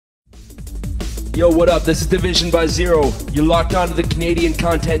Yo, what up? This is Division by Zero. You're locked onto the Canadian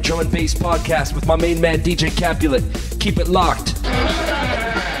Content Drum and Bass podcast with my main man, DJ Kapulet. Keep it locked.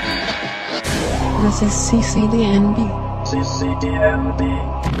 This is CCDnB. CCDnB.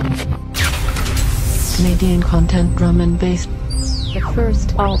 Canadian Content Drum and Bass. The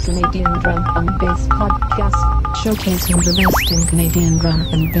first all-Canadian drum and bass podcast, showcasing the best in Canadian drum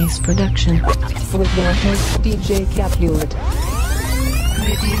and bass production. with your host DJ Kapulet.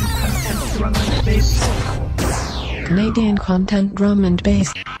 Canadian Content Drum and Bass. Canadian Content Drum and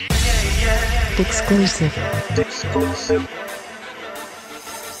Bass. Exclusive. Exclusive.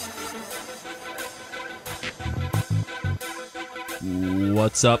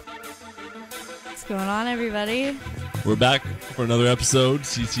 What's up? What's going on, everybody? We're back for another episode,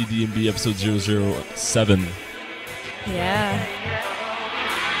 CCDnB episode 007. Yeah.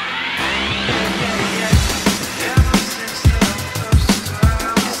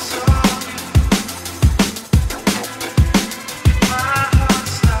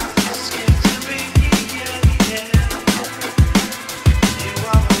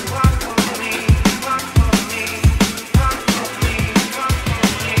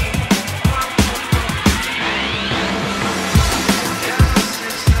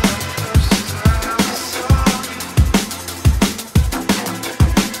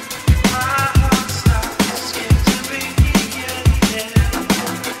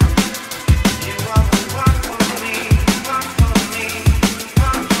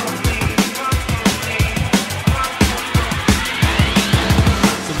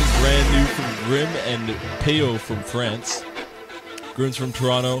 Grimm Peyo from France. Grimm's from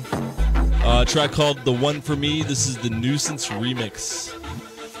Toronto. A track called The One For Me. This is the Nusense remix.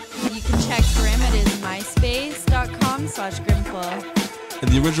 You can check Grimm at his myspace.com/Grimmful.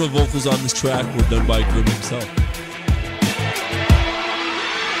 And the original vocals on this track were done by Grimm himself.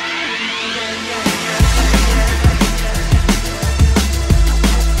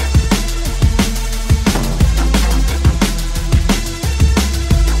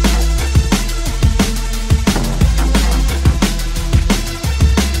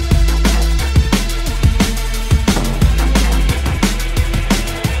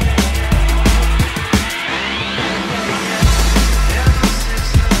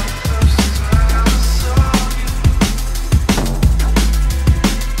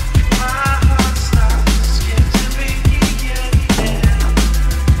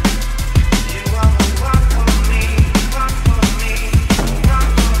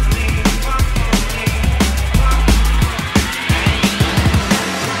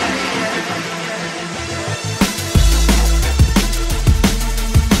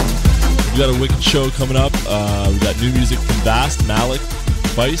 We got a wicked show coming up. We got new music from Vast, Mallik,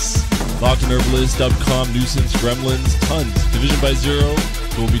 Vice, Locked and Herbalist, Dubcom, Nusense, Gremlinz, tons. Division by Zero,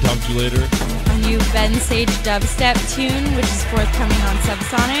 who we'll be talking to later. A new Ben Sage dubstep tune, which is forthcoming on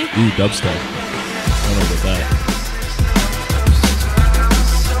Subsonic. Ooh, dubstep. I don't know about that.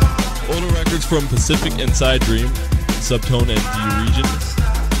 Older records from Pacific and Psidream, Subtone and D Region.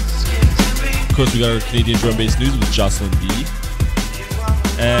 Of course, we got our Canadian drum bass news with JOCELYN B.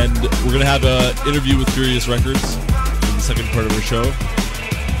 And we're going to have an interview with Furious Records in the second part of our show.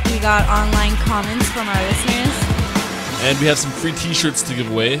 We got online comments from our listeners. And we have some free t-shirts to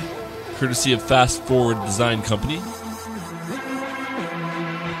give away, courtesy of Fast Forward Design Company.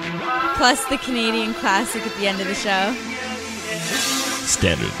 Plus the Canadian classic at the end of the show.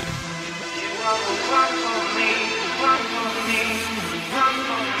 Standard.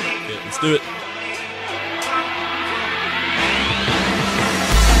 Okay, let's do it.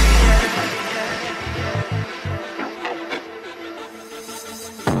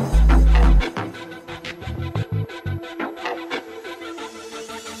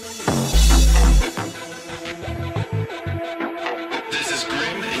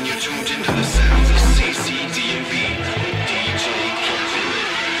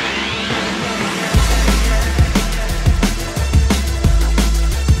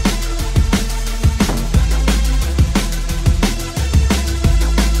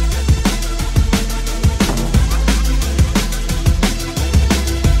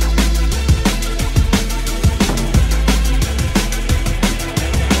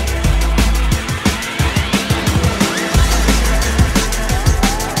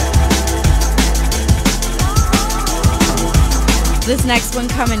 This next one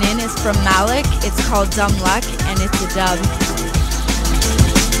coming in is from Mallik. It's called Dumb Luck, and it's a dub.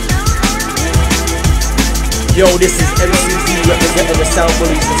 Yo, this is MCZ representing the Sound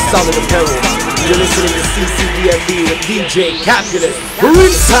Bullies and Solid Apparel. You're listening to CCDnB with DJ Kapulet.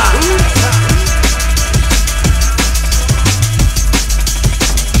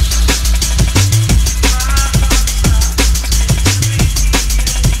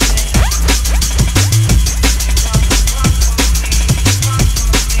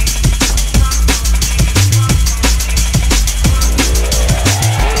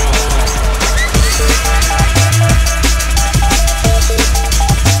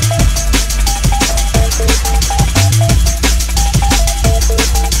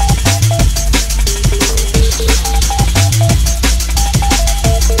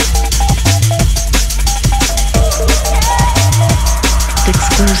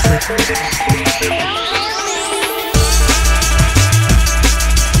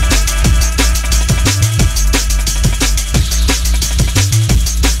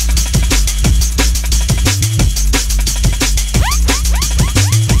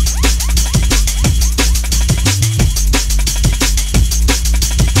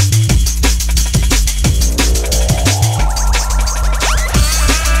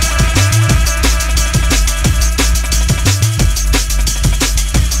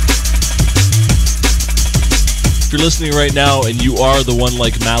 Listening right now and you are the one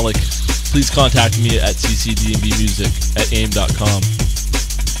like Mallik, please contact me at ccdnbmusic@aim.com.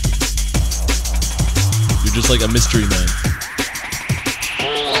 You're just like a mystery man.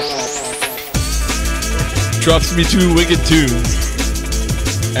 Drops me 2 wicked tunes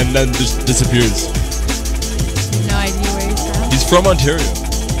and then just disappears. No idea where he's from? He's from Ontario.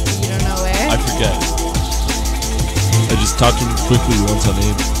 You don't know where? I forget. I just talked to him quickly once on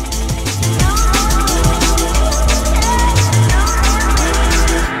AIM.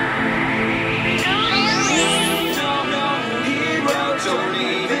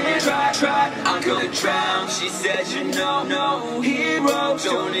 She said, you know, no hero,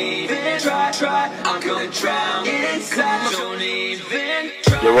 don't even try, I'm gonna drown inside, don't even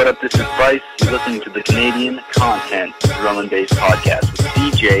try. Yo, what up, this is Vice. You're listening to the Canadian Content Drum and Bass Podcast with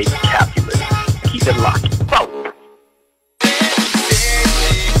DJ Kapulet. Keep it locked. Whoa.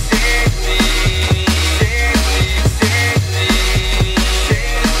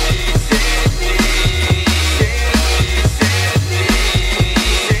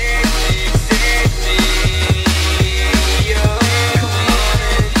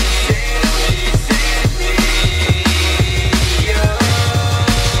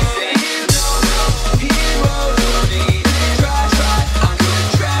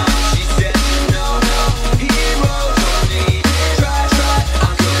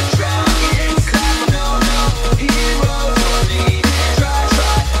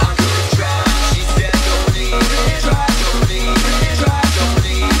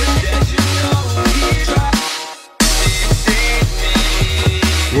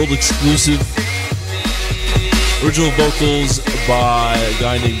 World exclusive. Original vocals by a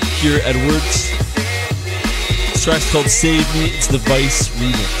guy named Keir Edwards. This track's called Save Me. It's the Vice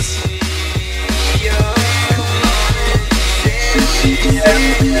remix.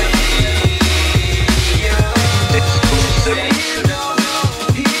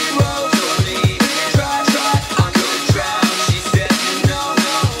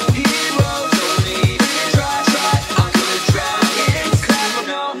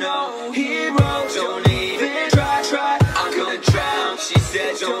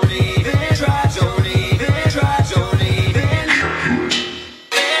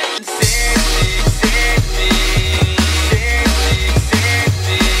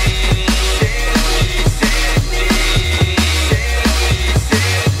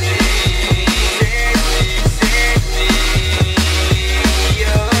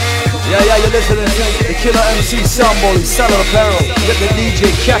 Listening to the Killer MC Soundball in Salon Apparel. Get the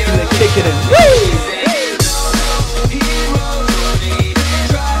DJ Kapulet kicking in. Woo!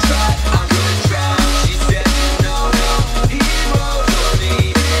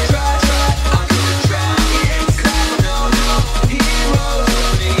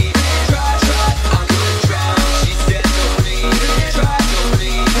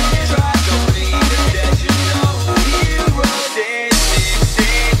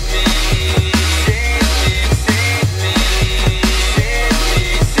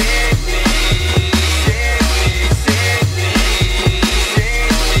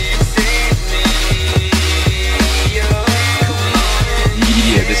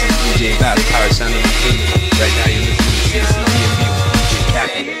 Piratesound right now. You're listening to CCDnB with DJ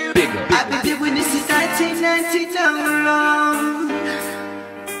Kapulet. Big up. I've been doing this since 1990 down the road.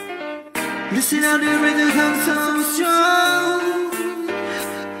 Listen how the rhythm comes so strong.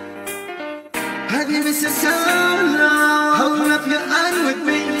 I've been missing so long. Hold up your hand with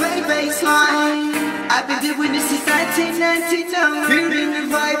me, baseline. I've been doing this since 1990 down the road. Feeling the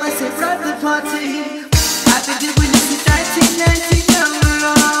vibe, I said rock the party. I've been doing this since 1990 down the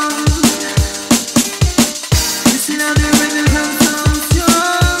road. Now the rhythm comes so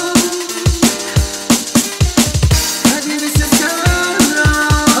strong. I give it so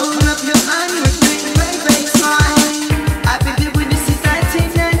long. Hold up your hand with me, baseline. I've been doing this since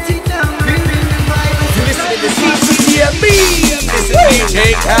 1990 down. Feeling the vibe. You're listening to CCDnB. This is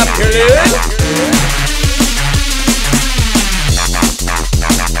DJ Kapulet.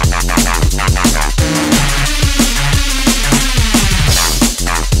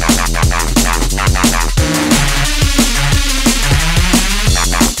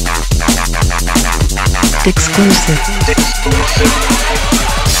 Exclusive.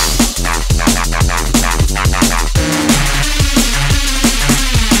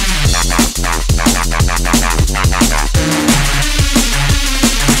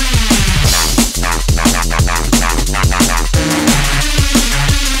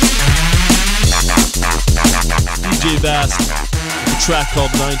 DJ Vast, a track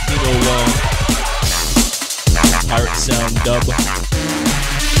called 1901. Piratesound dub.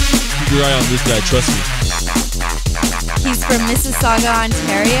 Keep your eye on this guy, trust me. He's from Mississauga,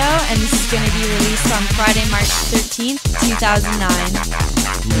 Ontario, and this is going to be released on Friday, March 13th, 2009.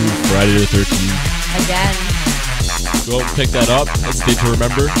 Ooh, Friday the 13th. Again. Go out and pick that up. That's a day to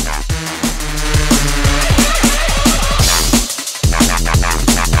remember.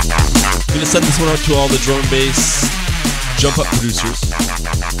 I'm gonna send this one out to all the drum and bass jump up producers in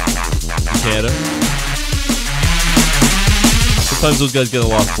Canada. Sometimes those guys get a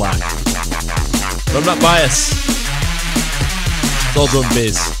lot of flack, but I'm not biased. It's all drum and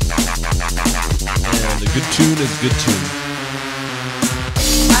bass, and a good tune is a good tune.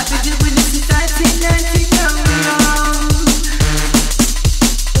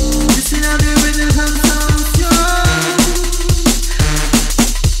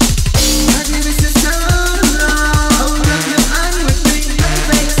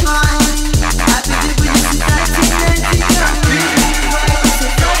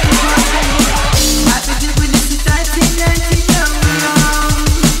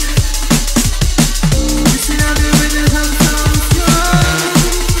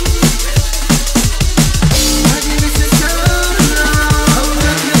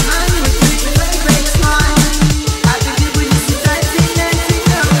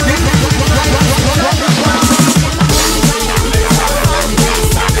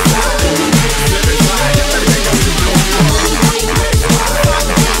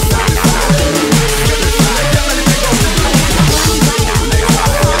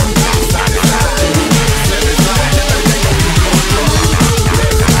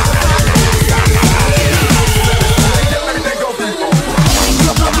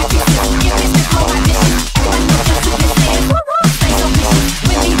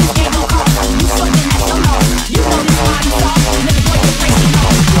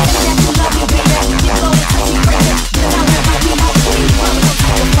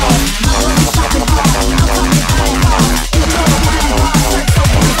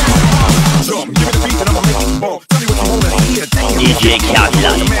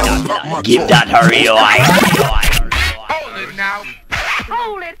 Give that hurry, oi. Hold it now.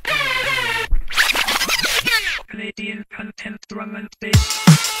 Hold it. Canadian content, drum and bass.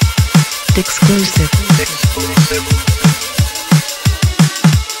 Exclusive.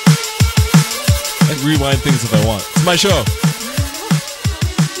 I can rewind things if I want. It's my show.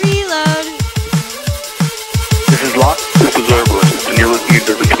 Reload. This is Locke. This is Herbalist, and you're listening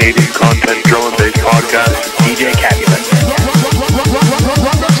to the Canadian Content Drum and Bass Podcast with DJ Kapulet.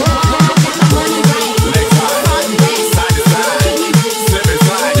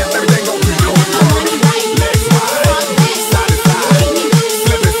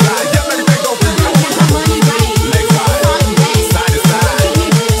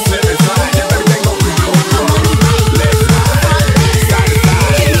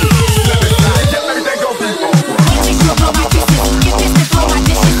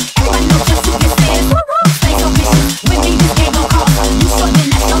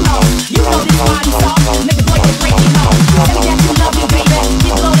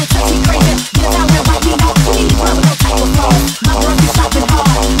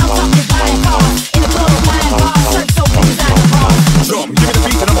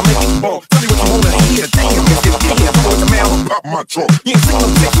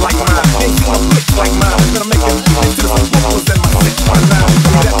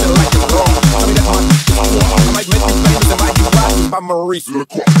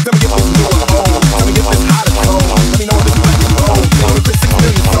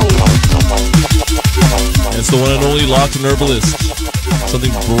 It's the one and only Locked and Herbalist.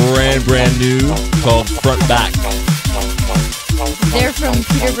 Something brand new called Front Back. They're from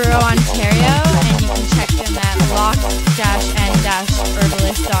Peterborough, Ontario, and you can check them at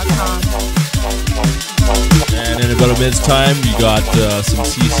lock-n-herbalist.com. And in about a minute's time, we got some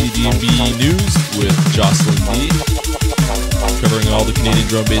CCDnB news with JOCELYN D, covering all the Canadian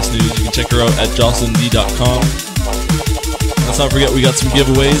drum bass news. You can check her out at jocelynd.com. Let's not forget we got some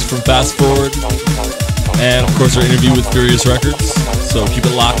giveaways from Fast Forward, and of course our interview with Furious Records. So keep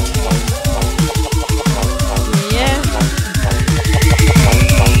it locked. Yeah.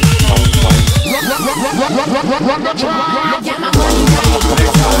 Run the track.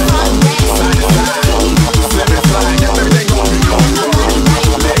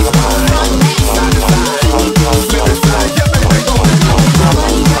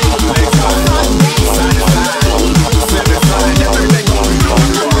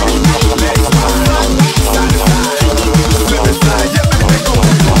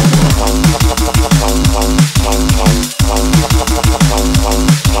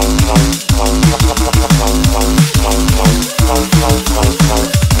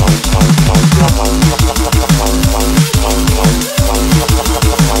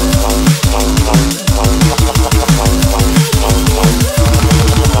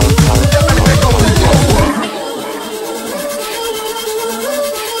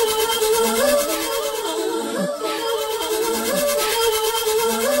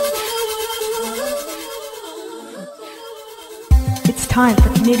 time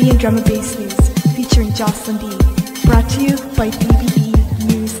for Canadian Drum and Bass News, featuring JOCELYN D. Brought to you by DBE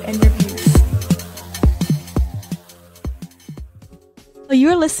News and Reviews.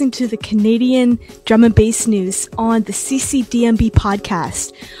 You're listening to the Canadian Drum and Bass News on the CCDnB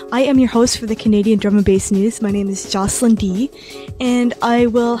podcast. I am your host for the Canadian Drum and Bass News. My name is JOCELYN D, and I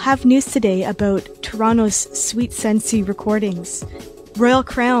will have news today about Toronto's Sweet Sensei recordings, Royal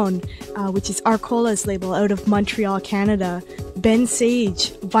Crown, which is Arcola's label out of Montreal, Canada, Ben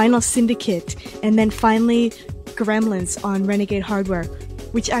Sage, Vinyl Syndicate, and then finally Gremlinz on Renegade Hardware,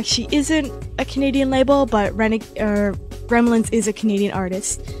 which actually isn't a Canadian label, but Gremlinz is a Canadian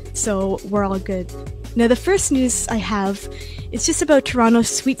artist, so we're all good. Now, the first news I have is just about Toronto's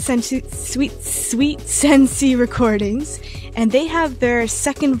Sweet Sensei recordings, and they have their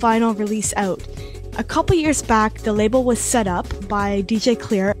second vinyl release out. A couple years back, the label was set up by DJ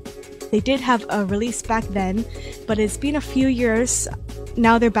Keir. They did have a release back then, but it's been a few years.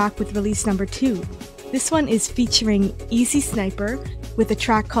 Now they're back with release number 2. This one is featuring Easy Sniper with a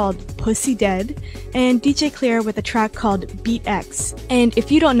track called Pussy Dead, and DJ Keir with a track called Beat X. And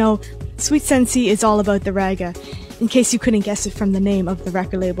if you don't know, Sweet Sensei is all about the ragga, in case you couldn't guess it from the name of the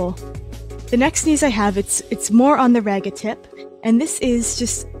record label. The next news I have, it's more on the ragga tip, and this is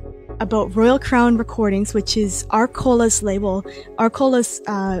just about Royal Crown Recordings, which is Arcola's label. Arcola's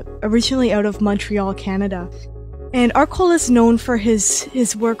originally out of Montreal, Canada. And Arcola's known for his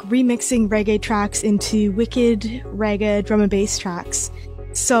work remixing reggae tracks into wicked reggae drum and bass tracks.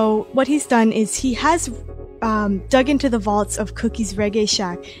 So what he's done is he has dug into the vaults of Cookie's Reggae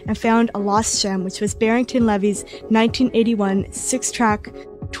Shack and found a lost gem, which was Barrington Levy's 1981 6-track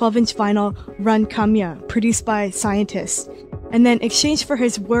 12-inch vinyl Run Kamya, produced by Scientist. And then, in exchange for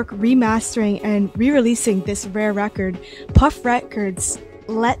his work remastering and re-releasing this rare record, Puff Records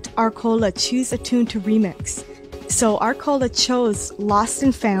let Arcola choose a tune to remix. So Arcola chose Lost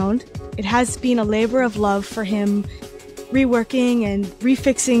and Found. It has been a labor of love for him, reworking and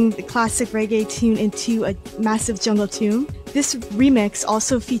refixing the classic reggae tune into a massive jungle tune. This remix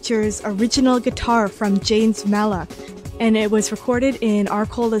also features original guitar from James Mallik, and it was recorded in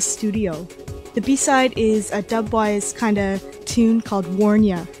Arcola's studio. The B-side is a dubwise kind of tune called Warn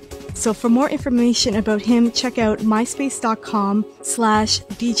Ya. So for more information about him, check out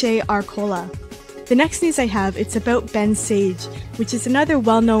myspace.com/DJ Arcola. The next news I have, it's about Ben Sage, which is another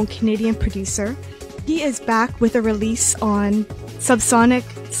well-known Canadian producer. He is back with a release on Subsonic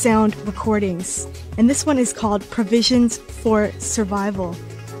Sound Recordings, and this one is called Provisions for Survival.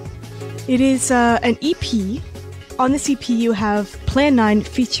 It is an EP. On this EP, you have Plan 9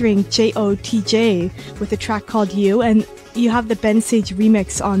 featuring JOTJ with a track called You, and you have the Ben Sage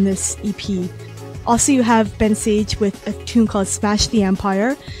remix on this EP. Also, you have Ben Sage with a tune called Smash the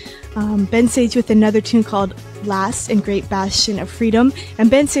Empire, Ben Sage with another tune called Last and Great Bastion of Freedom, and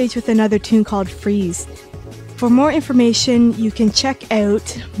Ben Sage with another tune called Freeze. For more information, you can check out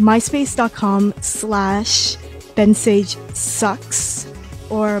myspace.com/BenSageSucks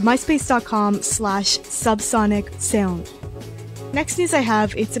or myspace.com/SubsonicSound. Next news I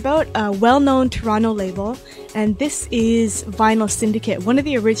have, it's about a well-known Toronto label, and this is Vinyl Syndicate, one of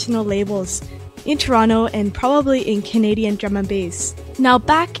the original labels in Toronto and probably in Canadian drum and bass. Now,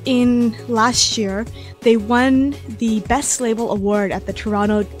 back in last year, they won the Best Label Award at the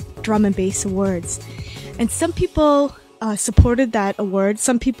Toronto Drum and Bass Awards. And some people supported that award.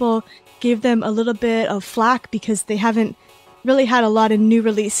 Some people gave them a little bit of flack because they haven't really had a lot of new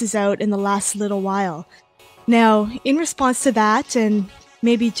releases out in the last little while. Now, in response to that, and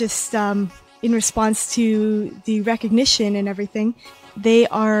maybe just in response to the recognition and everything, they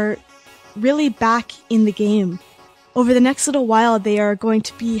are really back in the game. Over the next little while, they are going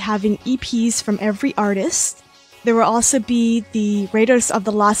to be having EPs from every artist. There will also be the Raiders of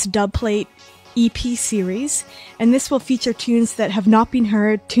the Lost Dubplate EP series, and this will feature tunes that have not been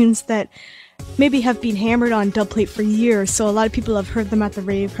heard, tunes that maybe have been hammered on dubplate for years, so a lot of people have heard them at the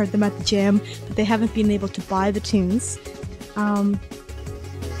rave, heard them at the jam, but they haven't been able to buy the tunes.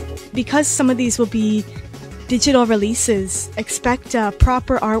 Because some of these will be digital releases, expect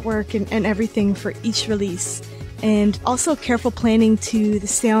proper artwork and everything for each release, and also careful planning to the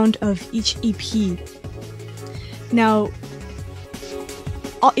sound of each EP. Now,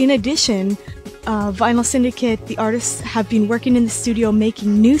 in addition, Vinyl Syndicate, the artists have been working in the studio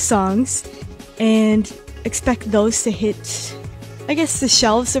making new songs, and expect those to hit, I guess, the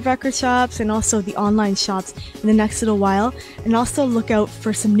shelves of record shops and also the online shops in the next little while. And also look out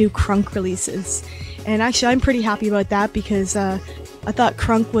for some new Crunk releases. And actually, I'm pretty happy about that because I thought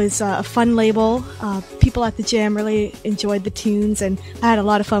Crunk was a fun label. People at the jam really enjoyed the tunes, and I had a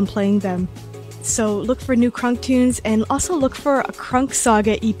lot of fun playing them. So look for new Crunk tunes and also look for a Crunk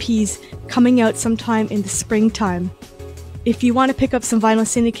Saga EPs coming out sometime in the springtime. If you want to pick up some Vinyl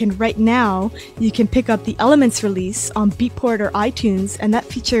Syndicate right now, you can pick up the Elements release on Beatport or iTunes, and that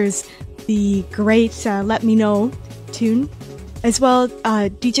features the great Let Me Know tune. As well,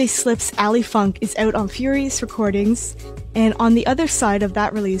 DJ Slip's Alley Funk is out on Furious Recordings, and on the other side of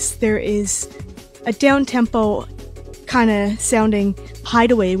that release, there is a down-tempo kind of sounding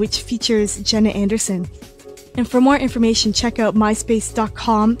Hideaway, which features Jenna Anderson. And for more information, check out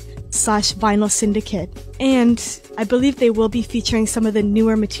myspace.com/Vinyl Syndicate. And I believe they will be featuring some of the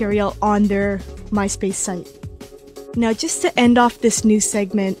newer material on their MySpace site. Now, just to end off this news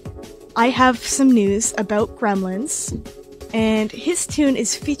segment, I have some news about Gremlinz. And his tune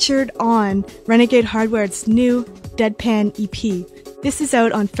is featured on Renegade Hardware's new Deadpan EP. This is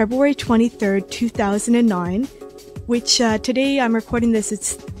out on February 23rd, 2009, which today I'm recording this,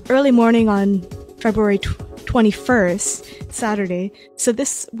 it's early morning on February 21st, Saturday, so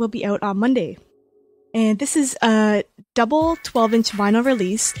this will be out on Monday. And this is a double 12-inch vinyl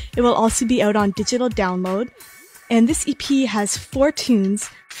release. It will also be out on digital download. And this EP has 4 tunes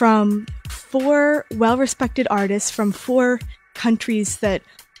from 4 well-respected artists from 4 countries that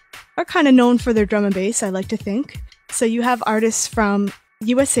are kind of known for their drum and bass, I like to think. So you have artists from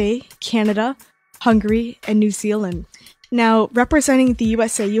USA, Canada, Hungary, and New Zealand. Now, representing the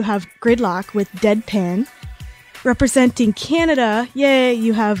USA, you have Gridlock with Deadpan. Representing Canada, yay,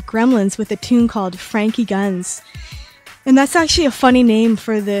 you have Gremlinz with a tune called Frankie Guns. And that's actually a funny name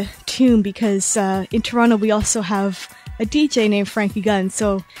for the tune because in Toronto we also have a DJ named Frankie Guns.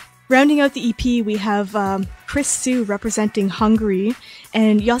 So rounding out the EP, we have Chris Sue representing Hungary,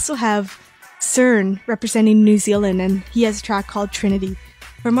 and you also have CERN representing New Zealand, and he has a track called Trinity.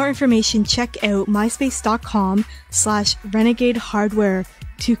 For more information, check out myspace.com/Renegade Hardware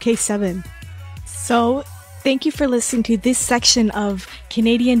 2K7. So, thank you for listening to this section of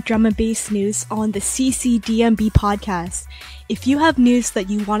Canadian drum and bass news on the CCDnB podcast. If you have news that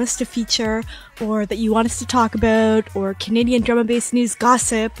you want us to feature, or that you want us to talk about, or Canadian drum and bass news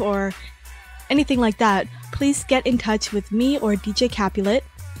gossip, or anything like that, please get in touch with me or DJ Capulet.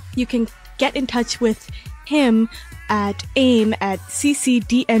 You can get in touch with him at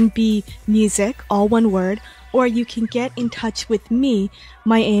aim@ccdnb music, all one word, or you can get in touch with me.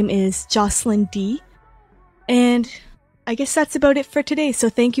 My aim is JOCELYN D. And I guess that's about it for today. So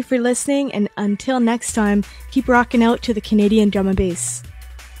thank you for listening, and until next time, keep rocking out to the Canadian drum and bass.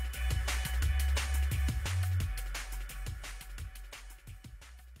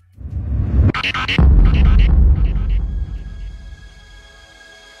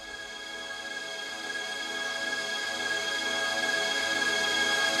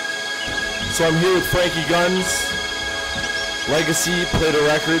 So I'm here with Frankie Guns, Legacy, played a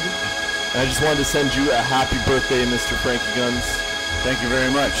record, and I just wanted to send you a happy birthday, Mr. Frankie Guns. Thank you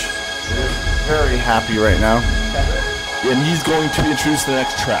very much. We're very happy right now. And he's going to introduce the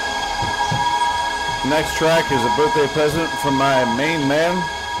next track. The next track is a birthday present from my main man,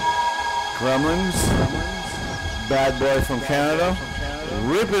 Gremlinz, bad boy from Canada,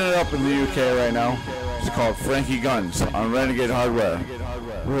 ripping it up in the UK right now. It's called Frankie Guns on Renegade Hardware.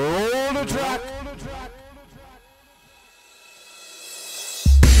 Roll the track!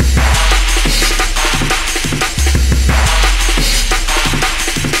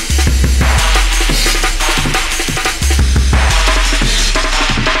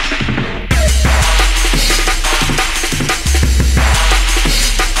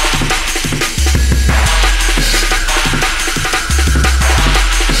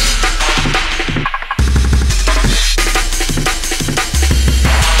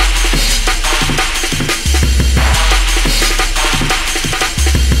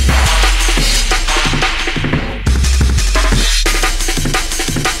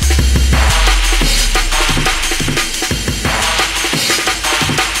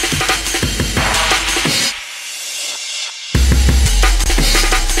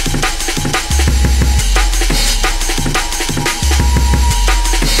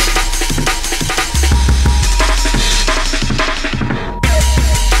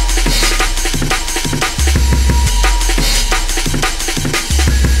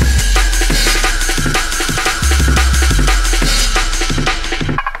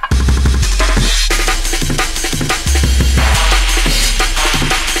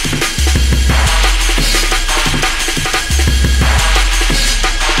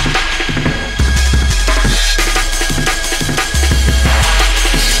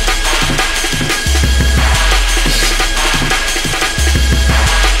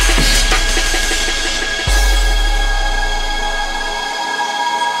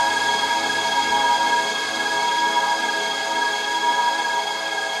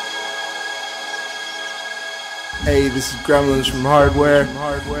 Hey, this is Gremlinz from Hardware,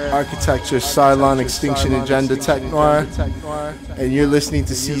 Architecture, Cylon, Extinction Agenda, Tech Noir, and you're listening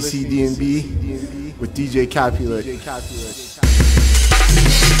to CCDnB with DJ Kapulet.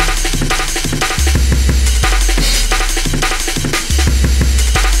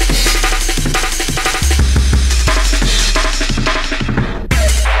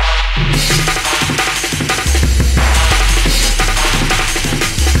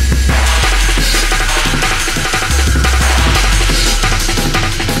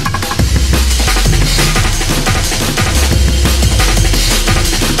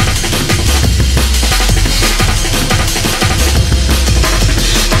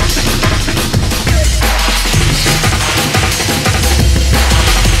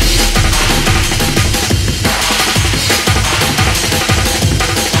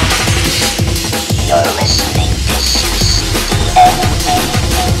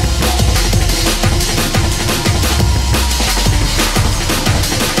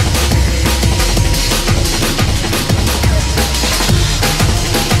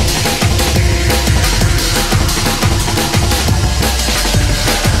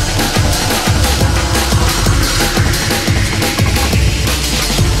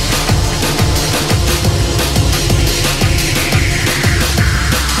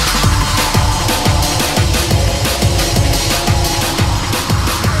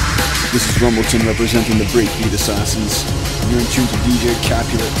 This is Rumbleton representing the Breakbeat Assassins. You're in tune to DJ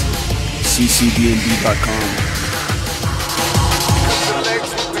Kapulet, CCDnB.com.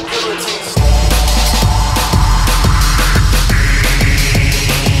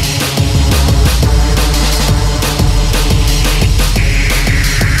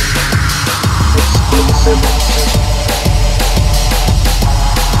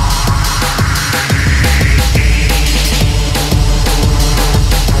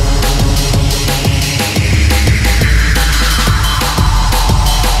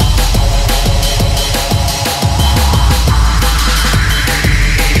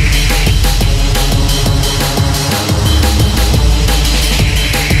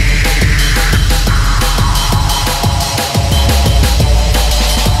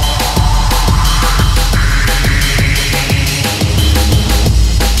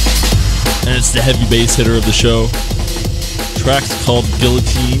 The heavy bass hitter of the show. Track's called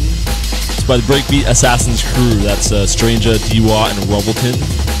Guillotine. It's by the Breakbeat Assassins crew. That's Stranjah, Diwa, and Rumbleton.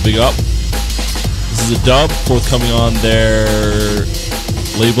 Big up. This is a dub forthcoming on their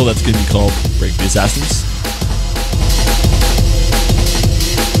label that's going to be called Breakbeat Assassins.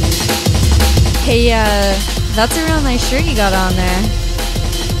 Hey, that's a real nice shirt you got on there.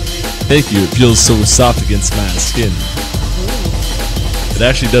 Thank you. It feels so soft against my skin. It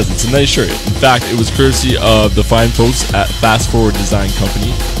actually does. It's a nice shirt. In fact, it was courtesy of the fine folks at Fast Forward Design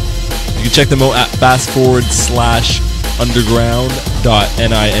Company. You can check them out at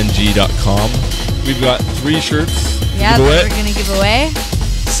fastforward/underground.ning.com. We've got 3 shirts yeah, that we're going to give away.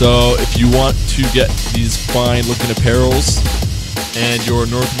 So if you want to get these fine looking apparels and you're a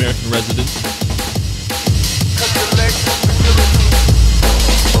North American resident,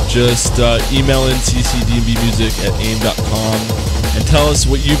 just email in ccdnbmusic@aim.com and tell us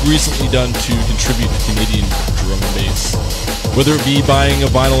what you've recently done to contribute to Canadian drum and bass. Whether it be buying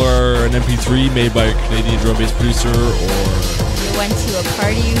a vinyl or an MP3 made by a Canadian drum and bass producer, or you went to a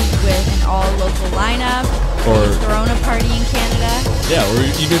party with an all-local lineup, or you've thrown a party in Canada. Yeah, or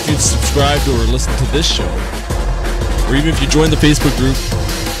even if you've subscribed or listened to this show, or even if you joined the Facebook group,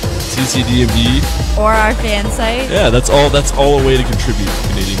 CCDnB, or our fan site. Yeah, that's all a way to contribute to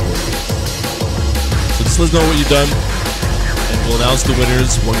Canadian drum and bass. So just let us know what you've done. And we'll announce the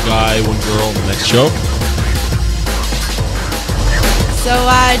winners, one guy, one girl, in the next show. So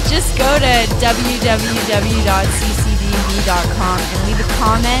just go to www.ccdnb.com and leave a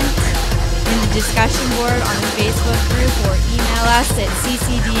comment in the discussion board on the Facebook group, or email us at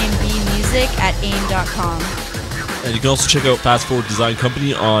ccdnbmusic@aim.com. And you can also check out Fast Forward Design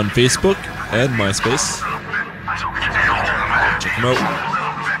Company on Facebook and MySpace. Check them out.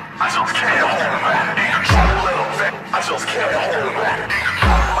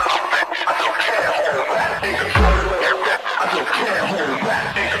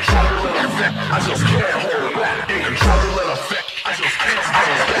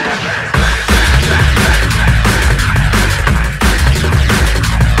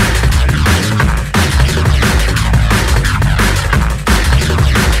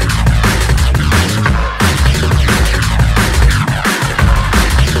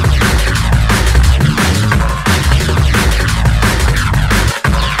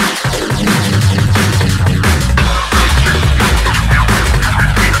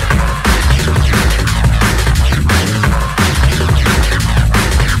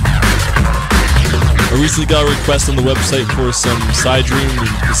 recently got a request on the website for some Psidream and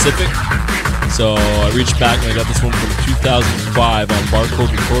Pacific, so I reached back and I got this one from 2005 on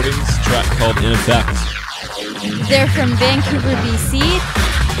Barcode Recordings, a track called In Effect. They're from Vancouver, BC,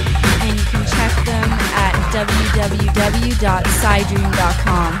 and you can check them at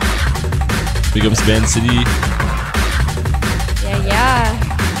www.psidream.com. Big ups Van City. Yeah,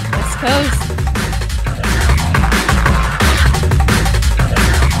 West Coast.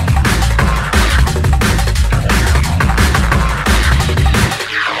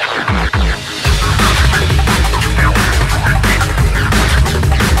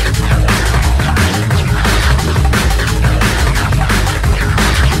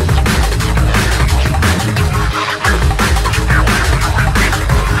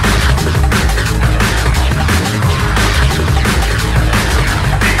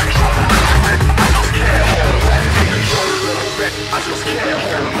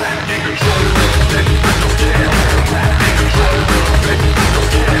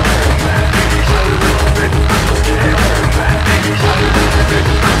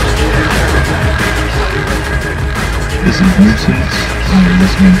 This is Nusense, and you're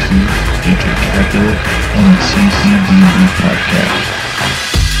listening to DJ Kapulet on the CCDnB podcast.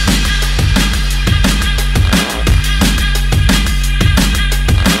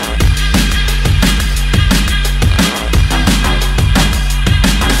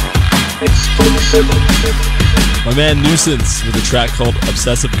 My man Nusense with a track called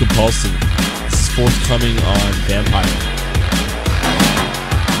Obsessive Compulsive. This is forthcoming on Vampire.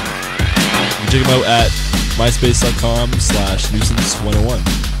 You can check him out at myspace.com/nuisance101.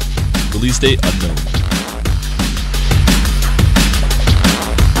 Release date unknown.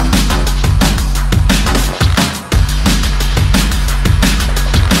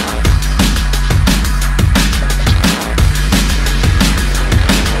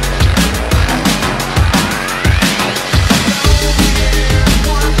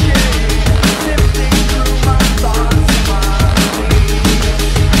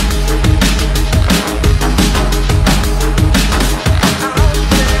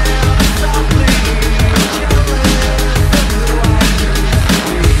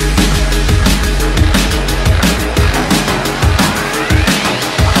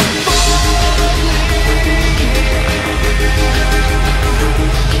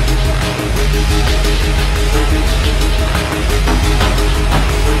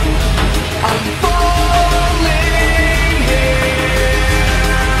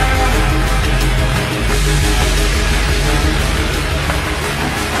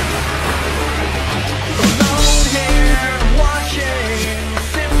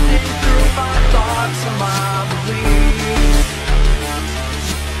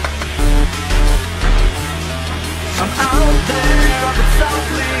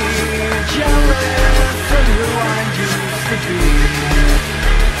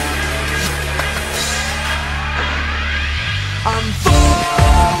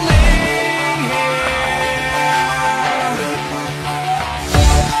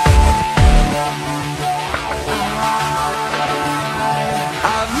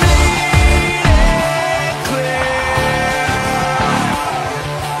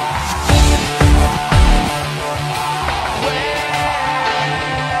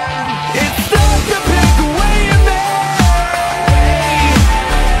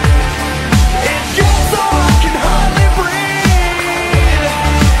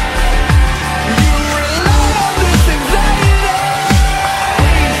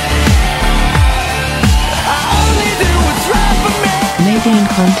 Canadian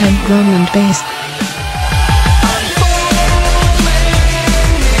content, drum and bass.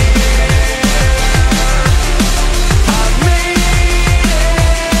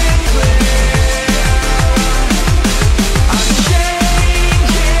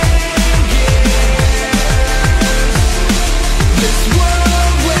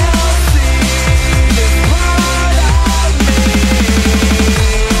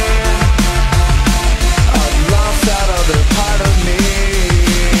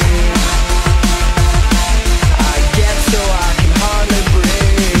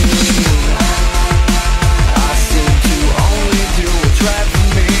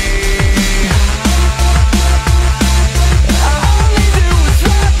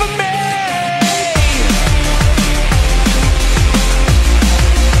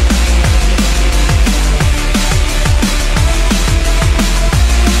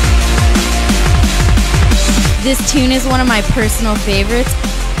 This tune is one of my personal favorites.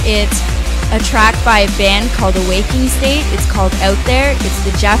 It's a track by a band called Awakening State. It's called Out There. It's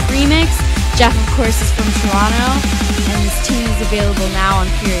the Jeph remix. Jeph, of course, is from Toronto, and this tune is is available now on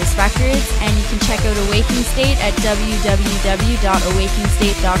Furious Records, and you can check out Awakening State at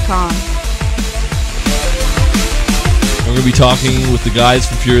www.awakeningstate.com. We're going to be talking with the guys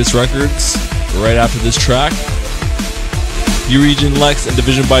from Furious Records right after this track. D-Region, Lexx, and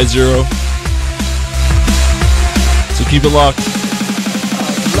Division by Zero. So keep it locked.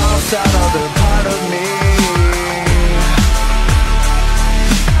 I've lost another part of me.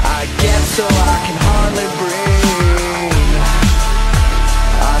 I get so I can hardly breathe.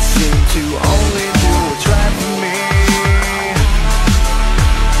 I seem to only do what's right for me.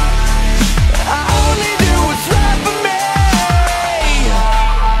 I only do what's right for me.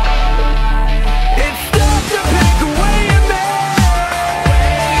 It's tough to pick away at me.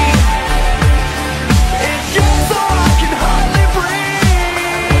 It's just so I can hardly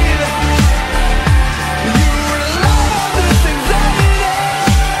breathe. You rely on this anxiety.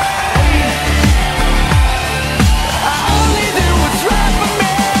 I only do what's right for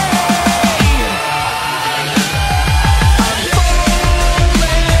me.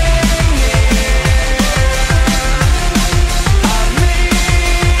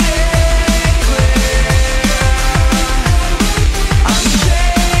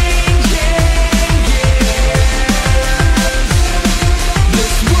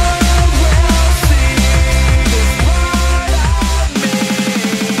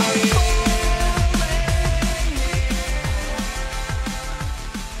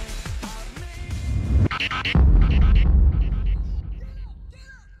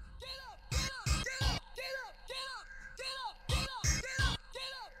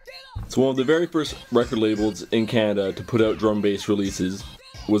 So one of the very first record labels in Canada to put out drum bass releases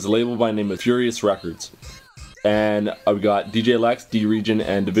was a label by the name of Furious Records. And I've got DJ Lexx, D-Region,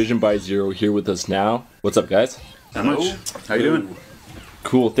 and Division by Zero here with us now. What's up, guys? Not much. How you doing?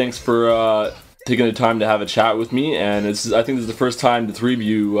 Cool. Thanks for taking the time to have a chat with me. And I think this is the first time the three of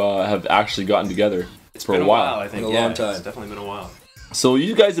you have actually gotten together for a while. I think. A long time. It's definitely been a while. So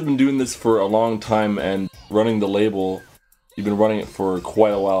you guys have been doing this for a long time and running the label. You've been running it for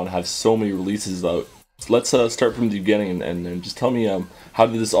quite a while and have so many releases out. So let's start from the beginning and just tell me how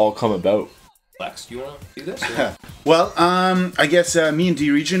did this all come about? Lexx, do you want to do this? Or? Well, I guess me and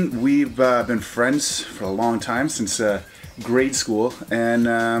D-Region, we've been friends for a long time, since grade school,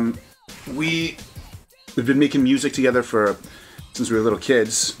 and we've been making music together since we were little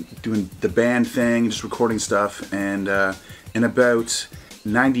kids, doing the band thing, just recording stuff, and in about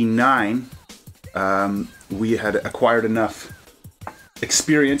 99, we had acquired enough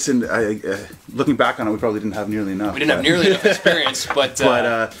experience, and looking back on it, we probably didn't have nearly enough. We didn't have nearly enough experience, but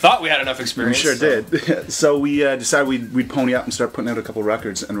thought we had enough experience. We sure did. So we decided we'd pony up and start putting out a couple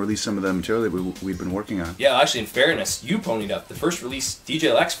records and release some of the material that we'd been working on. Yeah, actually, in fairness, you ponied up. The first release,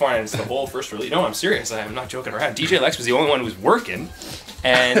 DJ Lexx financed the whole first release. No, I'm serious. I'm not joking around. DJ Lexx was the only one who was working.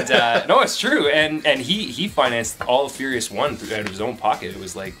 And no, it's true. And he financed all of Furious 1 out of his own pocket. It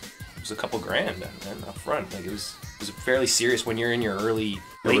was a couple grand up front. Like it was a fairly serious when you're in your late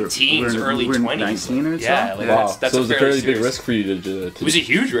teens, early 20s. 19 or so? Yeah, Wow. that's So it was a fairly big serious risk for you to It was a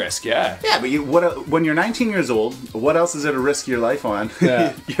huge risk, yeah. Yeah, but when you're 19 years old, what else is there to risk your life on?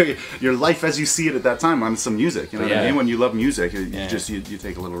 Yeah. your life as you see it at that time on some music. You know what I Yeah. mean? When you love music, you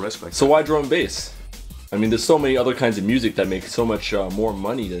take a little risk like So that. why drum and bass? I mean, there's so many other kinds of music that make so much more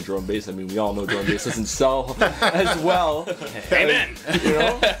money than drum and bass. I mean, we all know drum and bass doesn't sell as well. Amen. You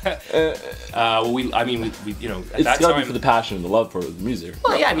know? We you know, at It's that gotta time be for the passion and the love for the music.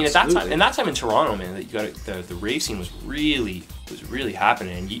 Well, yeah, I mean, Absolutely. at that time in Toronto, man, that you got the rave scene was really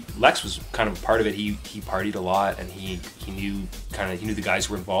happening, and Lexx was kind of a part of it. He partied a lot, and he knew the guys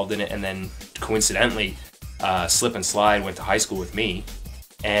who were involved in it, and then coincidentally, Slip and Slide went to high school with me,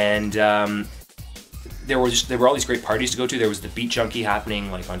 and there were all these great parties to go to. There was the Beat Junkie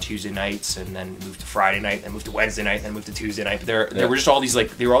happening like on Tuesday nights, and then moved to Friday night, then moved to Wednesday night, then moved to Tuesday night. But there were just all these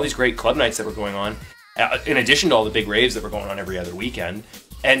great club nights that were going on, in addition to all the big raves that were going on every other weekend.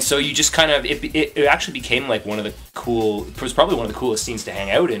 And so you just kind of it actually became like it was probably one of the coolest scenes to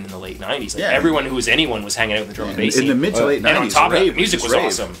hang out in the late 90s. Like everyone who was anyone was hanging out in the drum and bass scene. In the mid to late 90s, and on top of it, rave the music was rave.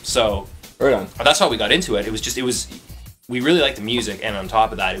 awesome. So right on. that's how we got into it. We really liked the music, and on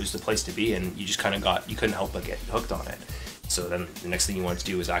top of that, it was the place to be, and you just kind of you couldn't help but get hooked on it. So then the next thing you wanted to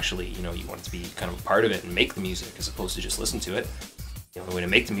do is actually, you wanted to be kind of a part of it and make the music as opposed to just listen to it. The way to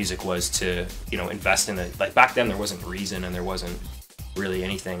make the music was to, invest in it. Like back then there wasn't Reason and there wasn't really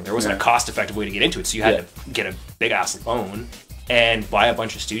anything. There wasn't a cost-effective way to get into it, so you had to get a big-ass loan and buy a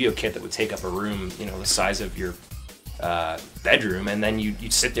bunch of studio kit that would take up a room, the size of your bedroom, and then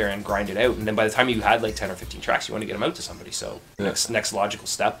you'd sit there and grind it out, and then by the time you had like 10 or 15 tracks, you want to get them out to somebody. So the next logical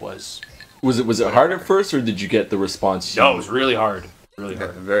step was Was it hard at first, or did you get the response? No, it was really hard. Really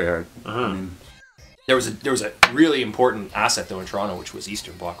hard. Very hard. I mean, there was a really important asset though in Toronto, which was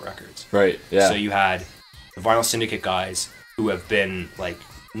Eastern Bloc Records. Right. Yeah. So you had the Vinyl Syndicate guys who have been like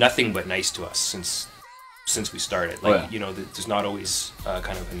nothing but nice to us since we started. Like, you know, there's not always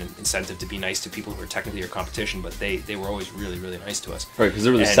kind of an incentive to be nice to people who are technically your competition, but they were always really, really nice to us. Right, because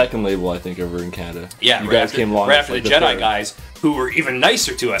they were the second label, I think, ever in Canada. Yeah, you right guys after, came along right after like the Jedi guys, who were even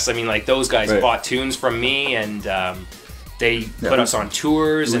nicer to us. I mean, like, those guys bought tunes from me, and they put us on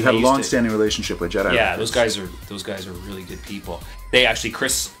tours. We had a long-standing relationship with Jedi. Yeah, those guys are really good people. They actually,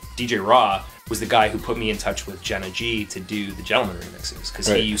 DJ Raw was the guy who put me in touch with Jenna G to do the Gentleman remixes, because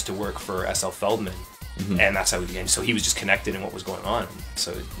he used to work for SL Feldman. And that's how we began. So he was just connected in what was going on.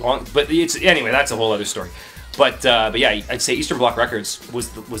 So long, but anyway, that's a whole other story. But yeah, I'd say Eastern Bloc Records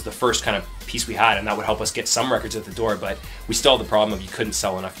was the first kind of piece we had, and that would help us get some records at the door. But we still had the problem of you couldn't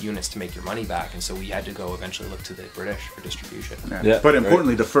sell enough units to make your money back, and so we had to go eventually look to the British for distribution. But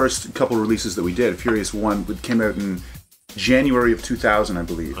importantly, the first couple releases that we did, Furious 1 came out in January of 2000, I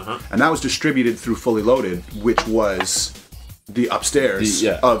believe, and that was distributed through Fully Loaded, which was the upstairs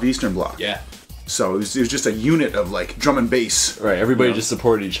of Eastern Bloc. Yeah. So it was just a unit of like drum and bass. Right, everybody just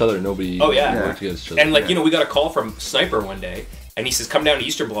supported each other. Nobody worked against each other. And like, you know, we got a call from Sniper one day, and he says, come down to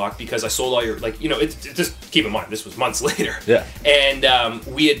Eastern Bloc because I sold all your, like, you know, just keep in mind, this was months later. Yeah. And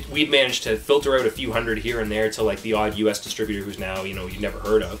we'd managed to filter out a few hundred here and there to like the odd US distributor who's now, you know, you've never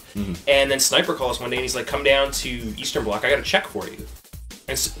heard of. And then Sniper calls one day and he's like, come down to Eastern Bloc, I got a check for you.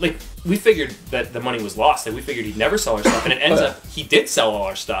 And so, like, we figured that the money was lost, and we figured he'd never sell our stuff, and it ends up he did sell all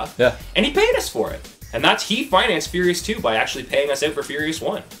our stuff, and he paid us for it. And he financed Furious 2 by actually paying us out for Furious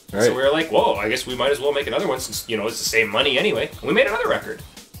 1. Right. So we were like, whoa, I guess we might as well make another one since, you know, it's the same money anyway. And we made another record.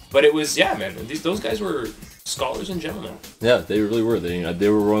 But it was, man, those guys were scholars and gentlemen. Yeah, they really were. They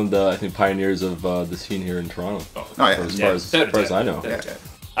were one of the, I think, pioneers of the scene here in Toronto. As far as I know.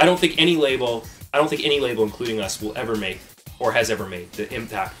 I don't think any label, including us, will ever make or has ever made the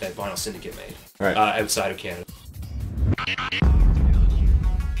impact that Vinyl Syndicate made outside of Canada.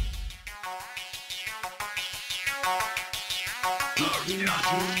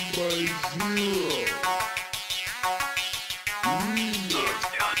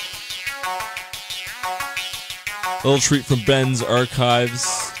 A little treat from Ben's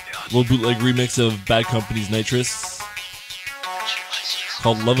Archives. A little bootleg remix of Bad Company's Nitrous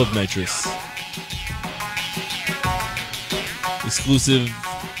called Love of Nitrous. Exclusive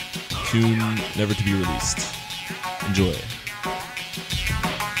tune, never to be released. Enjoy.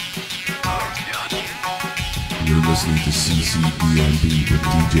 You're listening to CCDnB with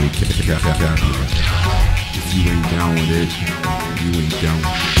DJ Kapulet. If you ain't down with it, you ain't down with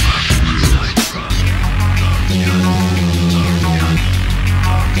it.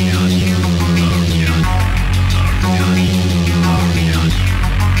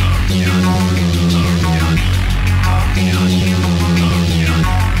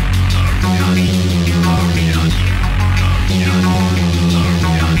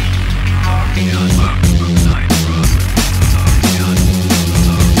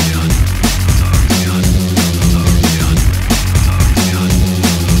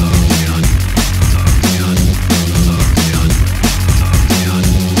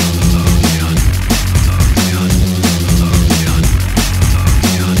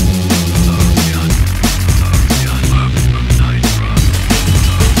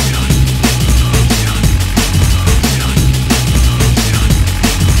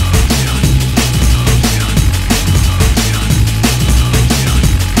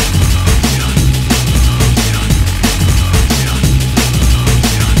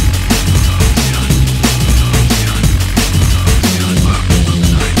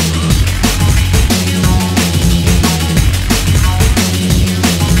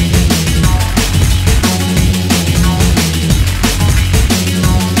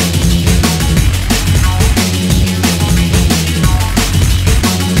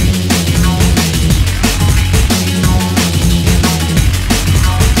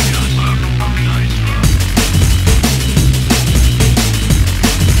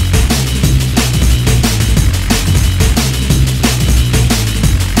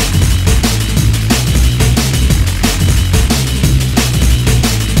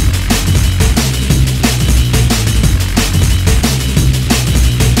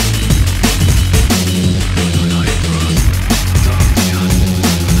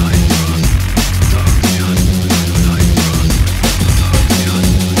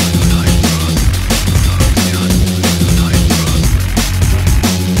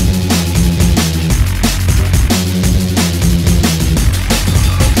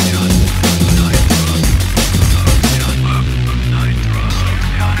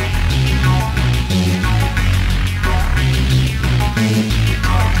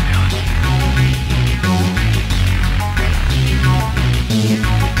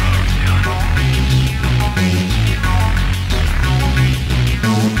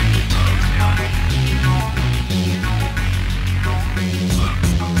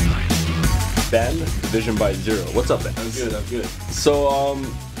 Division by Zero. What's up, man? I'm good. So,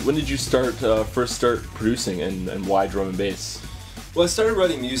 when did you first start producing, and why drum and bass? Well, I started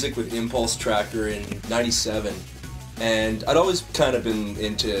writing music with Impulse Tracker in '97, and I'd always kind of been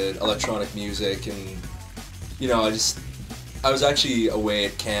into electronic music, and I was actually away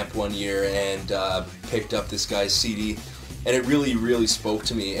at camp one year and picked up this guy's CD, and it really, really spoke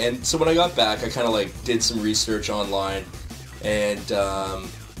to me. And so when I got back, I kind of like did some research online, and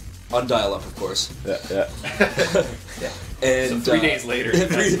on dial-up, of course. Yeah. And so 3 days later,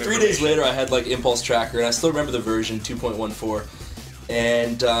 three days later, I had like Impulse Tracker, and I still remember the version 2.14.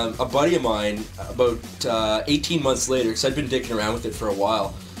 And a buddy of mine, about 18 months later, because I'd been dicking around with it for a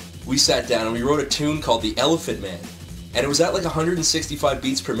while, we sat down and we wrote a tune called The Elephant Man. And it was at like 165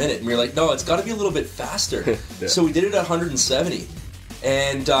 beats per minute. And we were like, no, it's got to be a little bit faster. Yeah. So we did it at 170.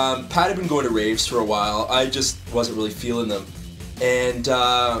 And Pat had been going to raves for a while. I just wasn't really feeling them. And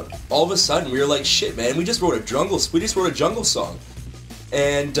all of a sudden, we were like, shit, man, we just wrote a jungle song.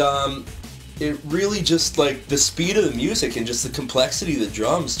 And it really just, like, the speed of the music and just the complexity of the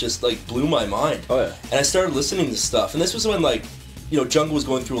drums just, like, blew my mind. Oh, yeah. And I started listening to stuff. And this was when, like, jungle was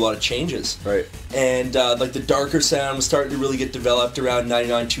going through a lot of changes. Right. And, like, the darker sound was starting to really get developed around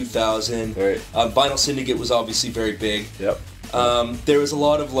 99, 2000. Right. Vinyl Syndicate was obviously very big. Yep. There was a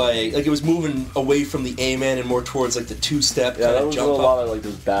lot of, like it was moving away from the A-man and more towards, like, the two-step kind of jump up. A lot of, like,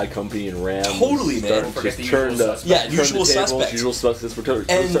 those Bad Company and Ram. Totally, man. Usual Suspects. Usual Suspects. We're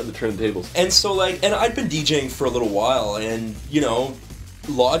starting to turn the tables. And so, like, and I'd been DJing for a little while, and,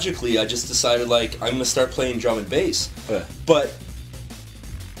 logically, I just decided, like, I'm going to start playing drum and bass. Yeah. But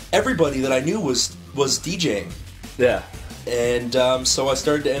everybody that I knew was DJing. Yeah. And so I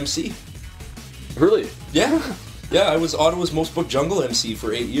started to MC. Really? Yeah. Yeah, I was Ottawa's most booked jungle MC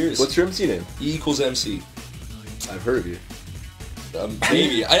for 8 years. What's your MC name? E=MC. I've heard of you.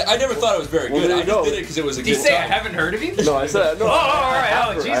 Maybe. I never thought it was very good. I just did it because it was a good time. Did you say I haven't heard of you? No, I said no. Oh, all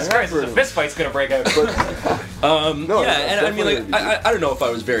right. Oh, Jesus Christ. The fist fight's going to break out. No, yeah, and I mean, like, I don't know if I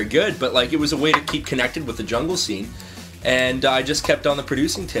was very good, but, like, it was a way to keep connected with the jungle scene. And I just kept on the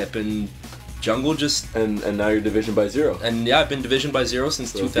producing tip, and jungle just... And now you're Division by Zero. And, yeah, I've been Division by Zero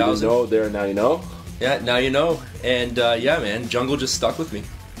since 2000. If you didn't know there, now you know. Yeah, now you know. And, yeah, man, jungle just stuck with me.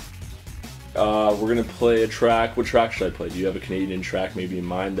 We're going to play a track. What track should I play? Do you have a Canadian track maybe in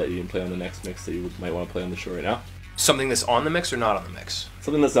mind that you can play on the next mix that you might want to play on the show right now? Something that's on the mix or not on the mix?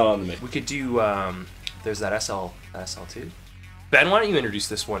 Something that's not on the mix. We could do, there's that SL2. Ben, why don't you introduce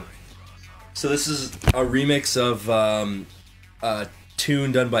this one? So this is a remix of a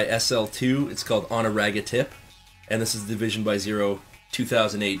tune done by SL2. It's called On a Ragged Tip. And this is Division by Zero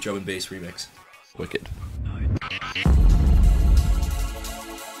 2008 drum and bass remix. Wicked.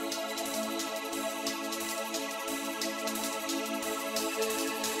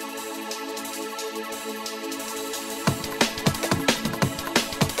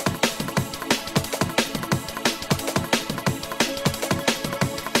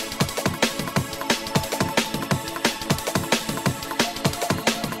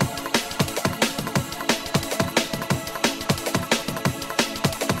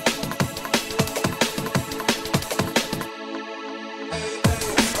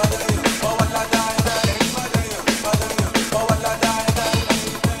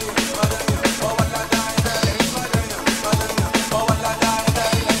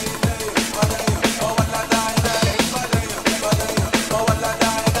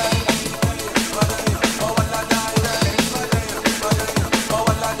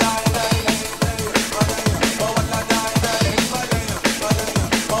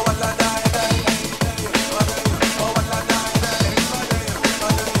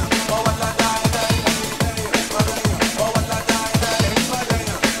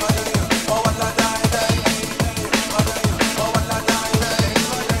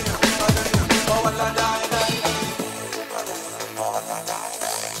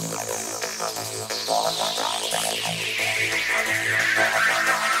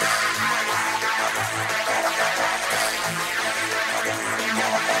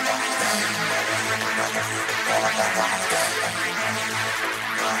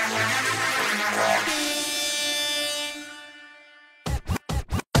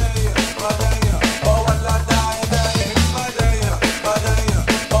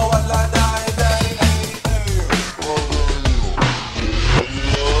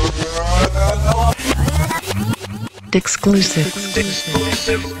 Exclusive. Yeah, this is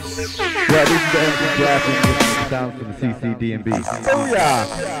the empty graphic sound from the CCDnB. Oh yeah!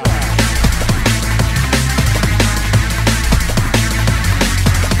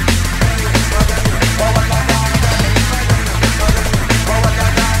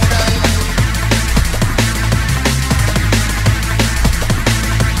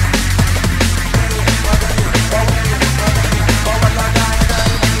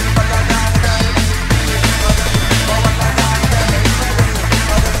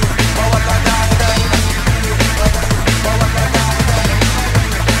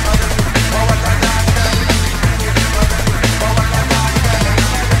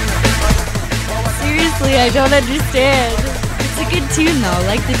 I don't understand. It's a good tune though.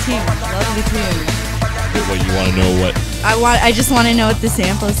 Like the tune. Love the tune. What, you want to know what? I just want to know what the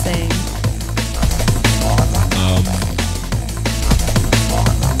sample's saying.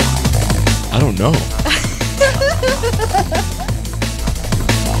 I don't know.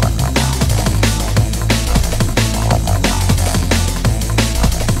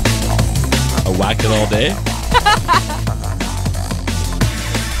 I whack it all day?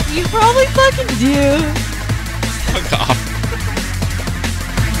 You probably fucking do. Fuck off.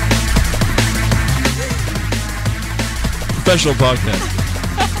 Professional podcast.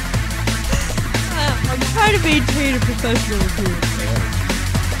 I'm trying to maintain a professional appearance.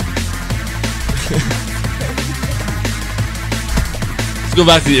 Let's go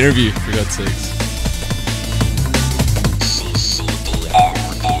back to the interview, for God's sakes.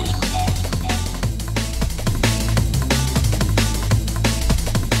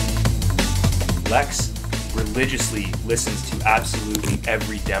 Lexx religiously listens to absolutely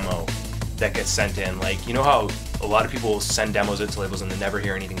every demo that gets sent in. Like, you know how a lot of people send demos out to labels and they never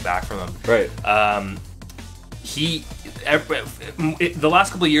hear anything back from them? Right. The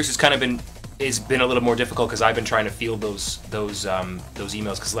last couple of years has kind of been a little more difficult because I've been trying to field those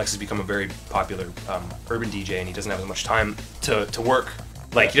emails because Lexx has become a very popular urban DJ and he doesn't have as much time to work.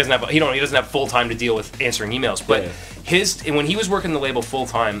 Like he doesn't have full time to deal with answering emails. But when he was working the label full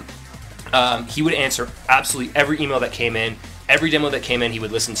time, he would answer absolutely every email that came in. Every demo that came in, he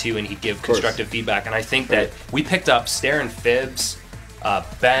would listen to and he'd give constructive feedback. And I think that we picked up Stare and Fibs,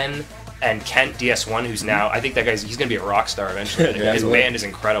 Ben, and Kent DS1, who's now, I think that he's going to be a rock star eventually. His band is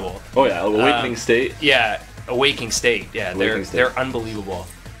incredible. Oh yeah, Awakening State. Yeah, Awakening State. Yeah, they're unbelievable.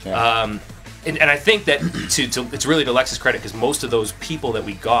 Yeah. And I think that it's really to Lexx's credit because most of those people that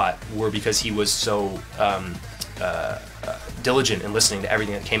we got were because he was so diligent in listening to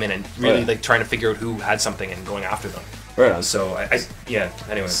everything that came in and really like trying to figure out who had something and going after them. Right. So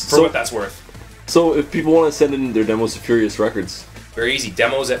anyway, for what that's worth. So if people want to send in their demos to Furious Records, very easy.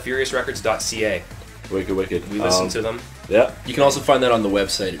 Demos at furiousrecords.ca. Wicked. We listen to them. Yeah. You can also find that on the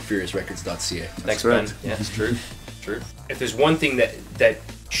website at furiousrecords.ca. Thanks, Ben. Yeah, it's true. If there's one thing that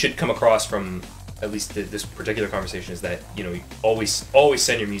should come across from at least this particular conversation is that you always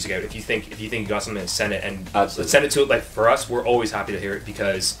send your music out. If you think you got something, send it and send it to it. Like for us, we're always happy to hear it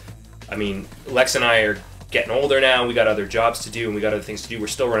because, I mean, Lexx and I are getting older now. We got other jobs to do and we got other things to do. We're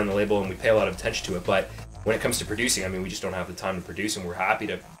still running the label and we pay a lot of attention to it, but when it comes to producing, I mean, we just don't have the time to produce, and we're happy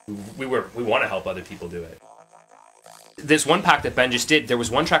to. We want to help other people do it. This one pack that Ben just did, there was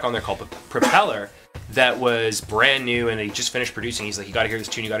one track on there called Propeller that was brand new, and he just finished producing. He's like, "You got to hear this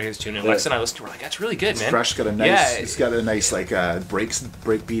tune. You got to hear this tune." And Lexx and I listened to it. We're like, "That's really good, man." It's fresh. Got a nice. It's got a nice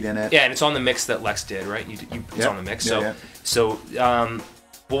break beat in it. Yeah, and it's on the mix that Lexx did, right? It's on the mix. So, well,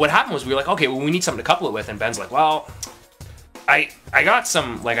 what happened was we were like, "Okay, well, we need something to couple it with," and Ben's like, "Well, I got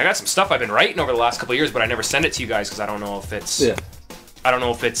some stuff I've been writing over the last couple of years, but I never send it to you guys because I don't know if it's if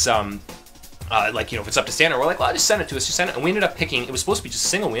it's up to standard." We're like, "Well, I'll just send it to us. Just send it." And we ended up picking. It was supposed to be just a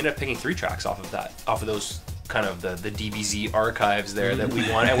single. We ended up picking 3 tracks off of those kind of the DBZ archives there that we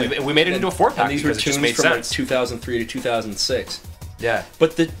wanted, and we made it into a 4-pack. And these were tunes from like 2003 to 2006. Yeah.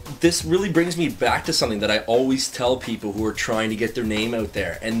 But this really brings me back to something that I always tell people who are trying to get their name out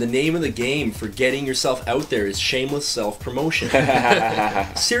there. And the name of the game for getting yourself out there is shameless self-promotion.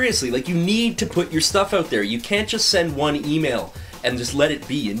 Seriously, like you need to put your stuff out there. You can't just send one email and just let it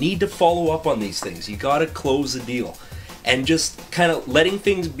be. You need to follow up on these things. You gotta close the deal. And just kind of letting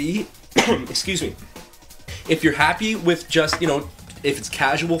things be, excuse me. If you're happy with just, if it's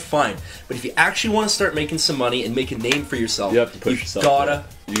casual, fine. But if you actually want to start making some money and make a name for yourself, you have to push yourself.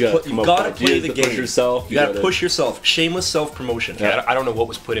 You gotta play the game. Push yourself. You gotta push yourself. Shameless self-promotion. Yeah, I don't know what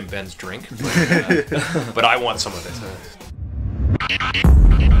was put in Ben's drink, but I want some of it.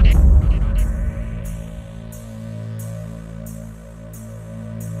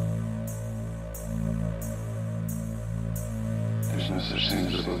 There's no such thing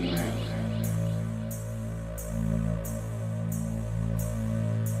as a boogeyman.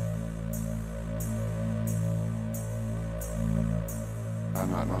 I'm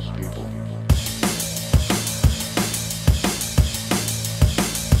not most people.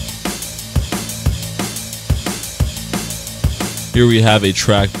 Here we have a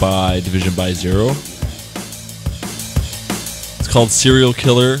track by Division by Zero. It's called Serial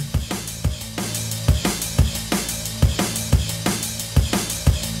Killer.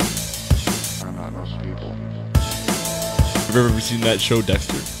 I'm not most people. Have you ever seen that show,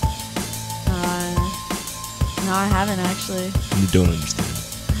 Dexter? No, I haven't actually. You don't understand.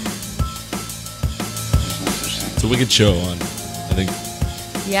 It's a wicked show on, I think,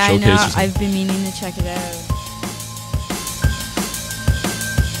 Yeah, I know. I've been meaning to check it out.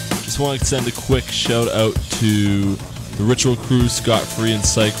 Just want to send a quick shout out to the Ritual Crew, Scott Free and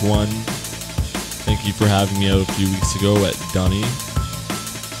Psych 1. Thank you for having me out a few weeks ago at Dunny.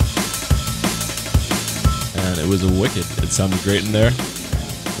 And it was a wicked. It sounded great in there.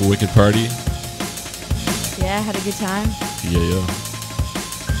 A wicked party. Yeah, had a good time. Yeah.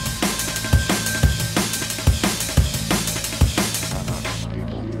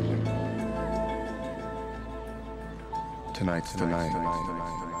 Tonight's the night.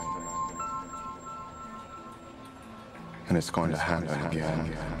 And it's going to happen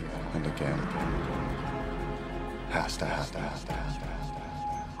again and again. Has to happen.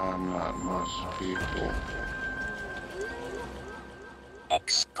 I'm not most people.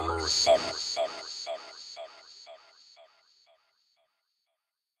 Exclusive.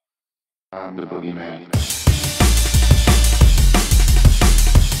 I'm the boogeyman.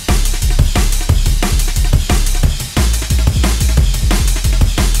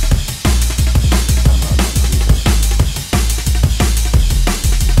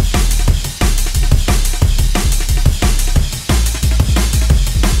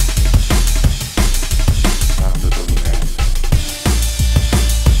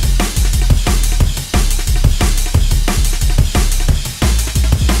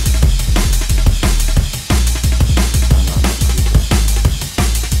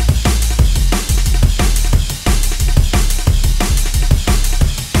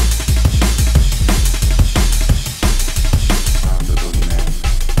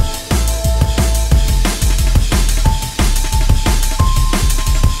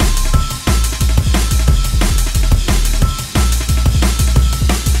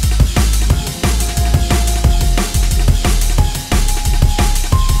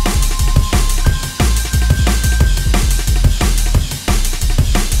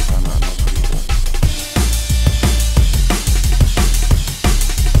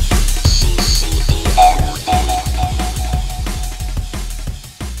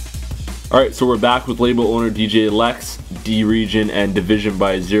 Alright, so we're back with label owner DJ Lexx, D Region, and Division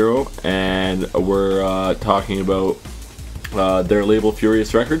by Zero, and we're talking about their label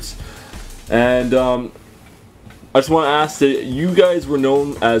Furious Records. And I just want to ask that you guys were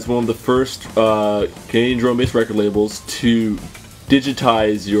known as one of the first Canadian drum-based record labels to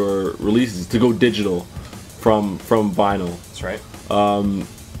digitize your releases, to go digital from vinyl. That's right.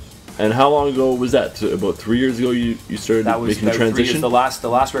 And how long ago was that? About 3 years ago you started making the transition? The last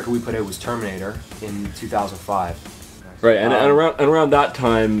record we put out was Terminator in 2005. Right, and around that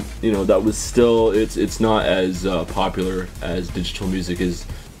time, you know, that was still it's not as popular as digital music is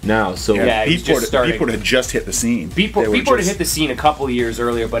now. So yeah, Beatport had just hit the scene. Beatport had hit the scene a couple of years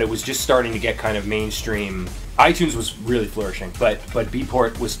earlier, but it was just starting to get kind of mainstream. iTunes was really flourishing, but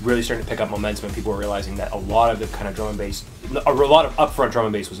Beatport was really starting to pick up momentum, and people were realizing that a lot of the kind of drum and bass, a lot of upfront drum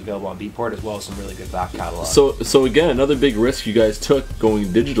and bass was available on Beatport, as well as some really good back catalog. So again, another big risk you guys took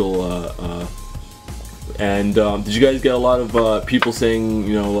going digital. And did you guys get a lot of people saying,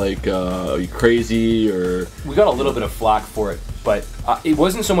 you know, like, are you crazy, or? We got a little bit of flack for it, but it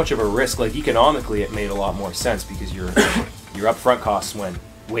wasn't so much of a risk. Like, economically, it made a lot more sense because your upfront costs went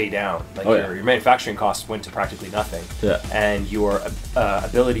way down. Like, your manufacturing costs went to practically nothing. Yeah. And your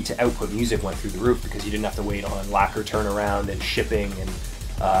ability to output music went through the roof because you didn't have to wait on lacquer turnaround and shipping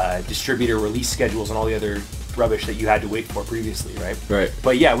and distributor release schedules and all the other rubbish that you had to wait for previously, right? Right.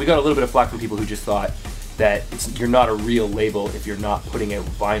 But yeah, we got a little bit of flack from people who just thought that you're not a real label if you're not putting out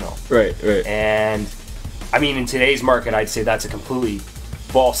vinyl. Right. And I mean, in today's market, I'd say that's a completely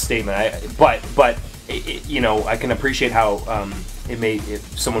false statement. But you know, I can appreciate how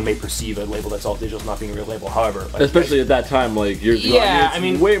someone may perceive a label that's all digital as not being a real label. However, like, especially at that time, like I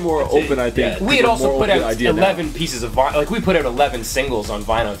mean, way more open. I think we had also put out 11 pieces of vinyl. Like, we put out 11 singles on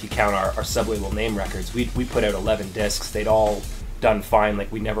vinyl if you count our sub-label Name Records. We put out 11 discs. They'd all done fine.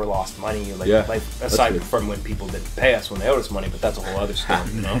 Like, we never lost money. Like aside from when people didn't pay us when they owed us money, but that's a whole other story,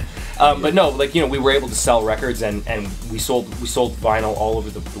 you know. But no, like, you know, we were able to sell records, and we sold vinyl all over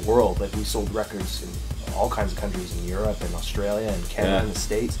the world. Like, we sold records in all kinds of countries in Europe and Australia and Canada and the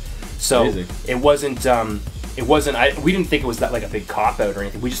States. So amazing. It wasn't. We didn't think it was that like a big cop out or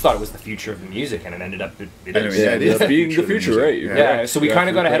anything. We just thought it was the future of the music, and it ended up. It is being the future, right? Yeah. So we kind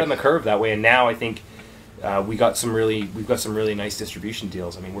of got ahead on the curve that way, and now I think we've got some really nice distribution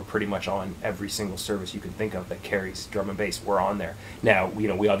deals. I mean, we're pretty much on every single service you can think of that carries drum and bass. We're on there now. You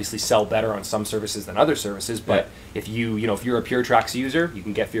know, we obviously sell better on some services than other services, but if you're a Pure Tracks user, you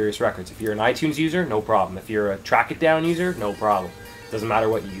can get Furious Records. If you're an iTunes user, no problem. If you're a Track It Down user, no problem. Doesn't matter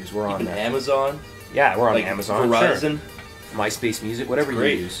what you use, we're on there. Amazon. Yeah, we're on like Amazon. Verizon. Sure. MySpace Music, whatever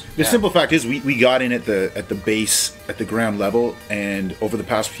Great. you use. The simple fact is, we got in at the base, at the ground level, and over the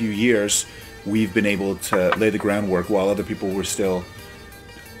past few years, we've been able to lay the groundwork while other people were still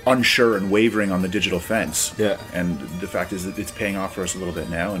unsure and wavering on the digital fence. Yeah. And the fact is that it's paying off for us a little bit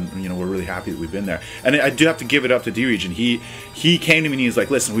now, and we're really happy that we've been there. And I do have to give it up to D-Region. He came to me and he was like,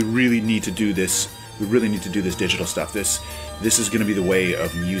 "Listen, we really need to do this. We really need to do this digital stuff. This is going to be the way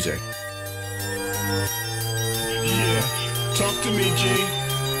of music." Yeah, talk to me, G. You know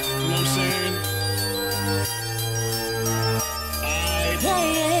what I'm saying?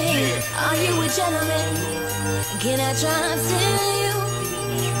 Yeah. Are you a gentleman? Can I trust in you?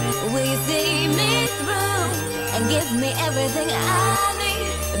 Will you see me through and give me everything I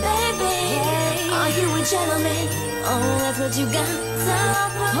need, baby? Are you a gentleman? Oh, that's what you got to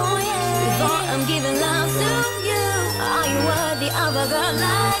prove. Oh yeah. Before I'm giving love to you, are you worthy of a girl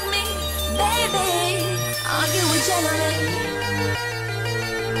like me, baby? Are you a gentleman?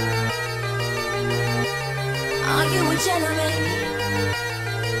 Are you a gentleman?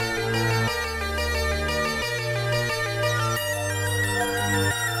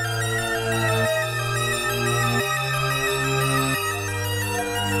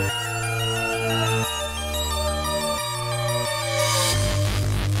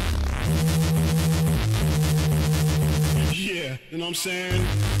 You know what I'm saying?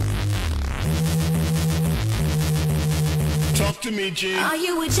 Talk to me, G. Are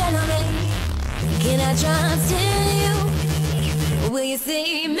you a gentleman? Can I trust in you? Will you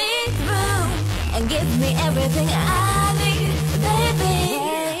see me through and give me everything I need, baby?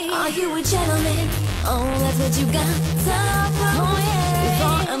 Are you a gentleman? Oh, that's what you got to prove. Oh yeah.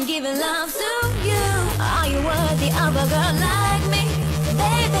 Before I'm giving love to you, are you worthy of a girl like me,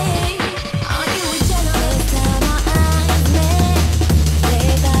 baby? Are you a gentleman? First time our eyes met, they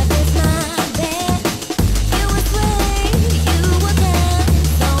thought this my bed. You were sweet, you were kind,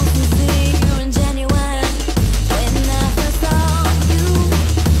 so sincere and genuine. When I first saw you,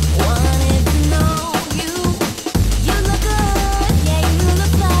 wanted to know you. You look good, yeah, you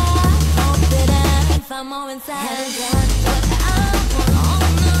look fly. Hope that I can find more inside. Haven't got what I want, oh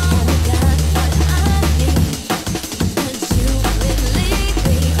no. Haven't got what I need. Would you believe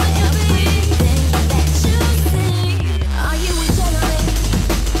me for everything that you see? Are you a gentleman?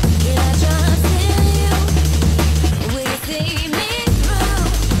 Can I trust in you? Will you see me through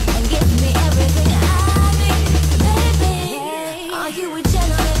and give me everything I need, baby? Are you a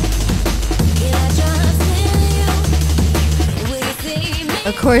gentleman? Can I trust in you? Will you see me?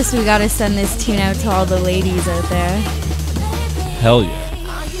 Of course, we gotta send this tune out to all the ladies out there. Hell yeah.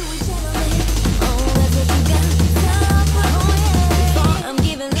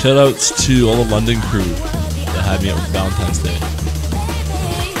 Shout outs to all the London crew that had me out for Valentine's Day.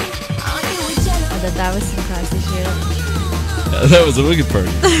 I bet that was some classy shit. Yeah, that was a wicked party.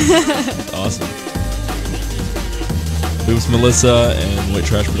 Awesome. It was Melissa and White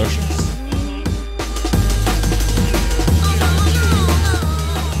Trash Productions.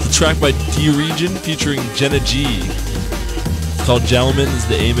 The track by D-Region featuring Jenna G. It's called Gentlemen, is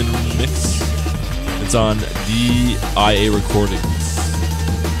the Amen mix. It's on DIA Recordings.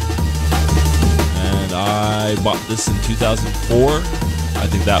 And I bought this in 2004. I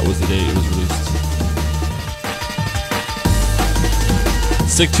think that was the day it was released.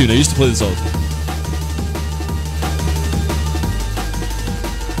 Sick tune. I used to play this all the time.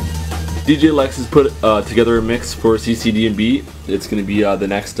 DJ Lexx has put together a mix for CCDnB. It's going to be the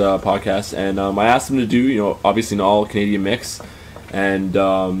next podcast, and I asked him to do, obviously an all Canadian mix, and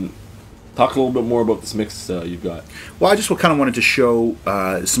talk a little bit more about this mix you've got. Well, I just kind of wanted to show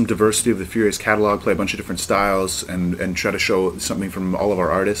some diversity of the Furious catalog, play a bunch of different styles, and try to show something from all of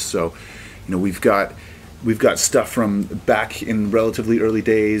our artists. So, we've got stuff from back in relatively early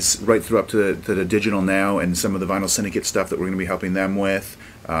days, right through up to the digital now, and some of the Vinyl Syndicate stuff that we're going to be helping them with.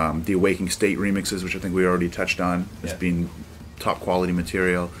 The Awakening State remixes, which I think we already touched on, as being top quality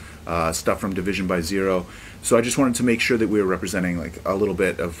material. Stuff from Division by Zero. So I just wanted to make sure that we were representing like a little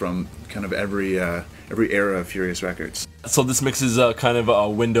bit of from kind of every era of Furious Records. So this mix is kind of a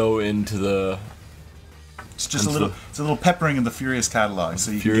window into the. It's just a little peppering of the Furious catalog.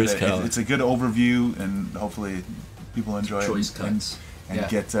 So you Furious can get it's a good overview, and hopefully people enjoy Choice it. cuts. And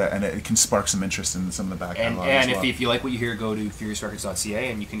get and it can spark some interest in some of the back catalog. And as well. if you like what you hear, go to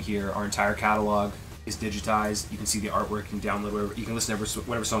furiousrecords.ca and you can hear our entire catalog is digitized. You can see the artwork, you can download whatever, you can listen to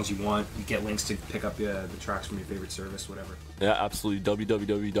whatever songs you want. You get links to pick up the tracks from your favorite service, whatever. Yeah, absolutely.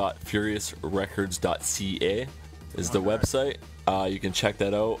 www.furiousrecords.ca is the website. You can check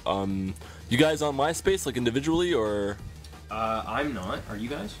that out. You guys on MySpace, like individually, or? I'm not. Are you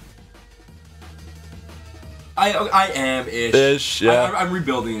guys? I am ish. Ish, yeah. I'm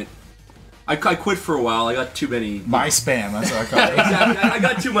rebuilding it. I quit for a while. I got too many. My spam, that's what I call it. Exactly. I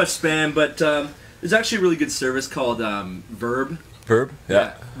got too much spam, but there's actually a really good service called Verb. Verb?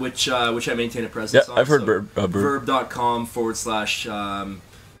 Yeah. Which I maintain a presence on. I've heard so Verb.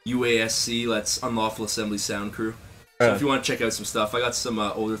 Verb.com/UASC. That's Unlawful Assembly Sound Crew. So if you want to check out some stuff, I got some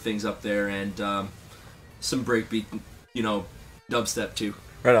older things up there and some breakbeat, dubstep too.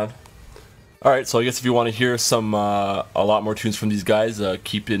 Right on. All right, so I guess if you want to hear some a lot more tunes from these guys,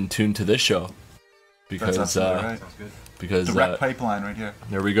 keep in tune to this show because That's absolutely right. Sounds good. Because direct pipeline right here.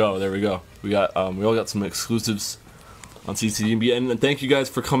 There we go. We got we all got some exclusives on CCDnB, and thank you guys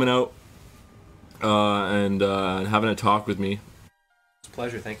for coming out and having a talk with me. It's a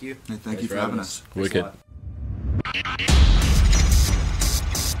pleasure. Thank you. Hey, thank you for having us. Wicked.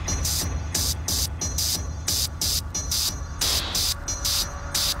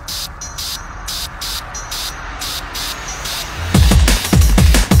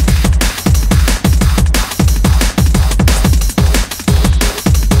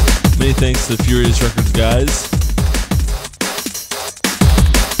 Many thanks to the Furious Records guys.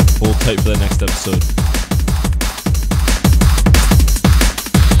 Hold tight for the next episode.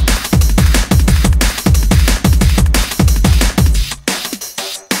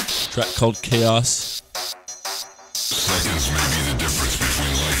 Track called Chaos. Seconds may be the difference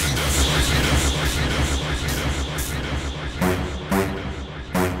between life and death.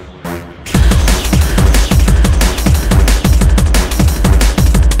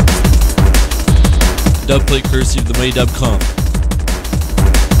 Dubplate courtesy of the Mighty Dub Comp.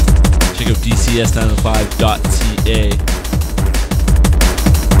 Check out DCS905.ca.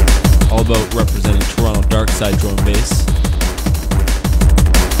 All about representing Toronto Darkside drum and bass.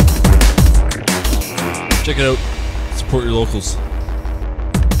 Check it out. Support your locals.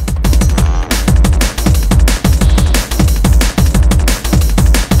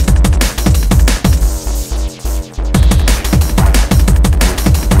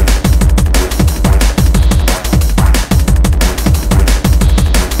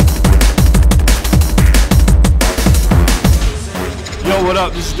 What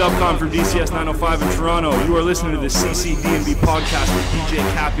up? This is Dubcon from DCS 905 in Toronto. You are listening to the CCDnB podcast with DJ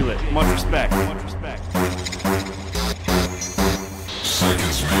Kapulet. Much respect.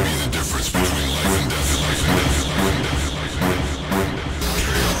 Seconds may be the difference between life and death.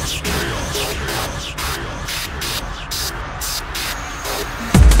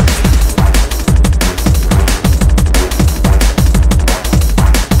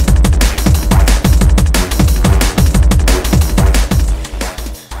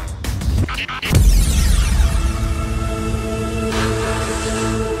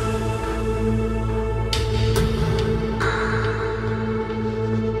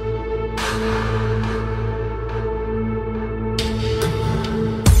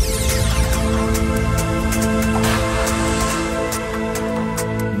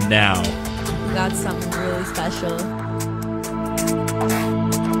 Now. We got something really special.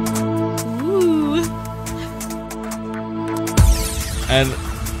 Ooh. And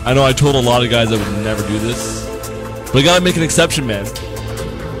I know I told a lot of guys I would never do this, but I gotta make an exception, man.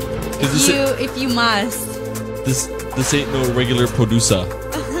 If you must. This ain't no regular producer.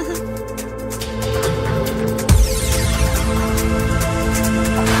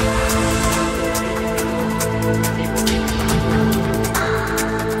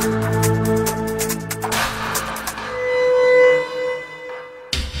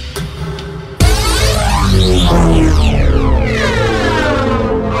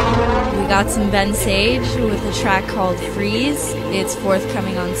 Some Ben Sage with a track called Freeze. It's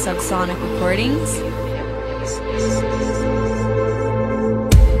forthcoming on Subsonic Recordings.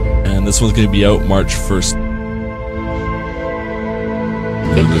 And this one's going to be out March 1st.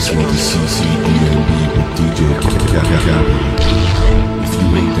 You're listening to CCDnB with DJ Kapulet. If you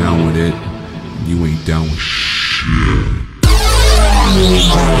ain't down with it, you ain't down with shit.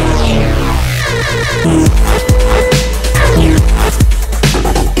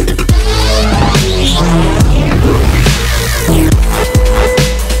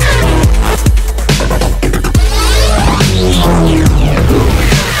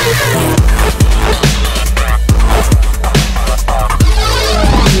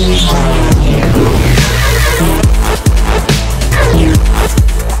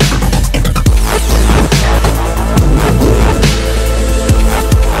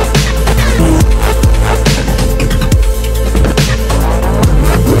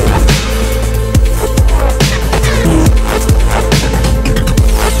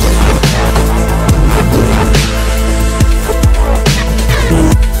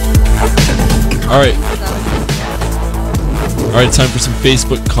 Alright, Alright, time for some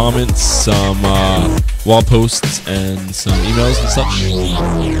Facebook comments, some wall posts, and some emails and such.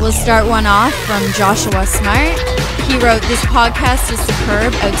 We'll start one off from Joshua Smart. He wrote, "This podcast is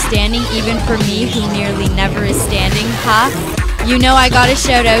superb, outstanding, even for me who nearly never is standing. Ha! You know I gotta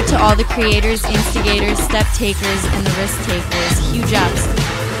shout out to all the creators, instigators, step takers, and the risk takers. Huge ups."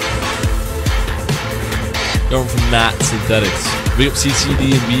 Going from Matt Synthetics. Big up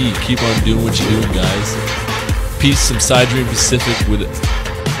CCDnB. Keep on doing what you're doing, guys. Peace, some Psidream Pacific would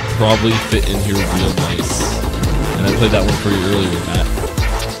probably fit in here real nice. And I played that one for you earlier, Matt.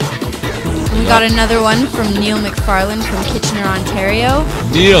 We got another one from Neil McFarlane from Kitchener, Ontario.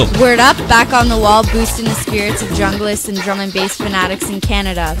 Neil! Word up, back on the wall, boosting the spirits of junglists and drum and bass fanatics in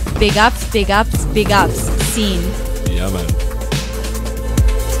Canada. Big ups, big ups, big ups. Scene. Yeah, man.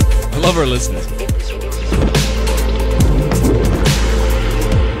 I love our listeners.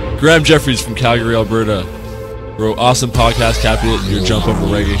 Graham Jeffries from Calgary, Alberta. Wrote, "Awesome podcast, Capulet. Your Jump Up a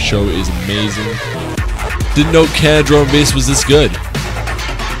Reggae show is amazing. Didn't know Canada drum and bass was this good."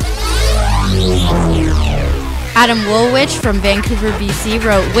 Adam Woolwich from Vancouver, BC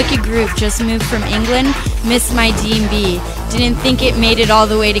wrote, "Wicked group, just moved from England, missed my DMB. Didn't think it made it all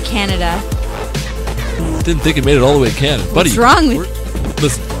the way to Canada." Didn't think it made it all the way to Canada. Buddy, what's wrong with...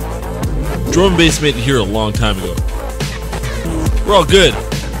 Listen, drum and bass made it here a long time ago. We're all good.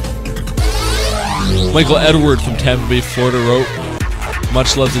 Michael Edward from Tampa Bay, Florida wrote,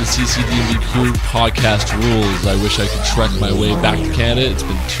 "Much love to the CCDnB crew. Podcast rules. I wish I could trek my way back to Canada. It's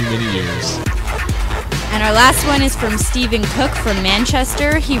been too many years." And our last one is from Stephen Cook from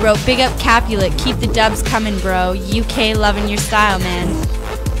Manchester. He wrote, "Big up Capulet. Keep the dubs coming, bro. UK loving your style, man."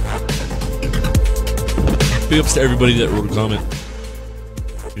 Big ups to everybody that wrote a comment.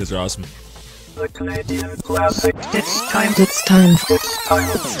 You guys are awesome. It's time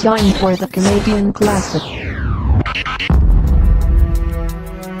for the Canadian Classic.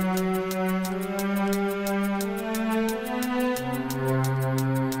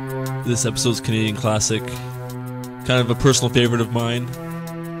 This episode's Canadian Classic, kind of a personal favorite of mine.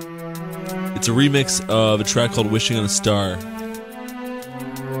 It's a remix of a track called "Wishing on a Star."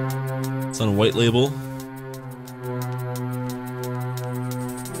 It's on a white label.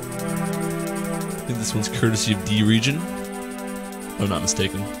 I think this one's courtesy of D Region, if I'm not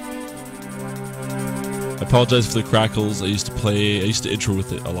mistaken. I apologize for the crackles. I used to intro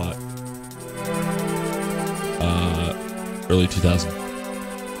with it a lot. Early 2000.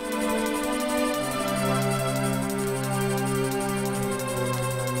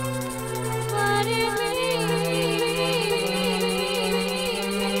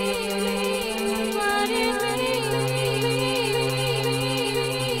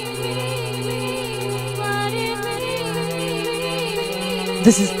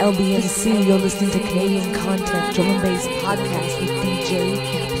 This is LBNC. You're listening to Canadian Content, Drum and Bass Podcast with DJ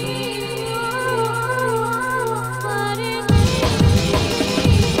Capulet.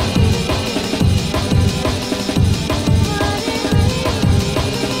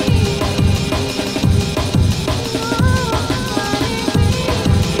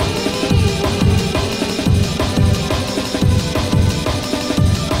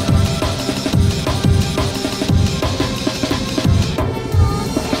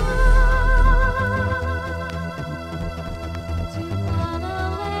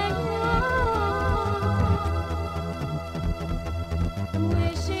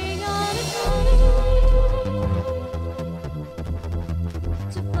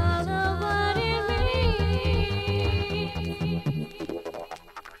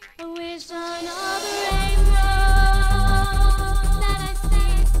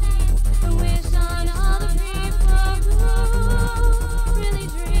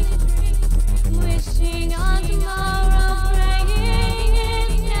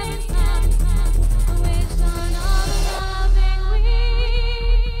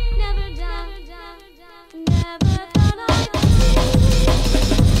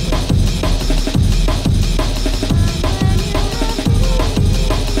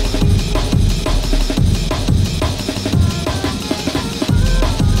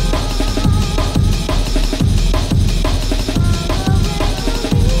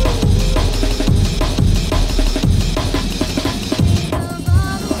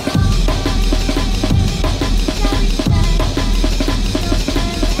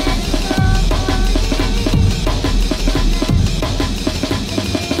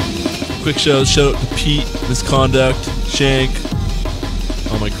 Quick shout out to Pete, Misconduct, Shank,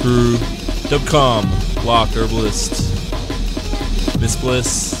 all my crew, Dubcom, Lock, Herbalist, Miss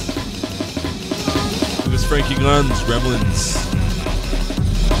Bliss, Lucas, Frankie Guns, Gremlinz,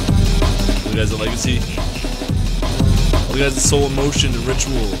 you guys at Legacy. All the guys at Soul Emotion and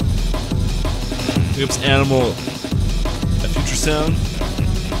Ritual. Big ups Animal at Future Sound.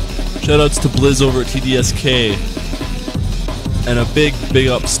 Shoutouts to Blizz over at TDSK. And a big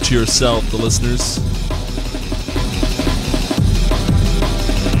ups to yourself, the listeners.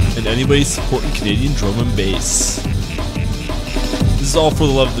 And anybody supporting Canadian drum and bass. This is all for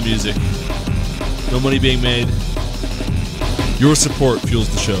the love of the music. No money being made. Your support fuels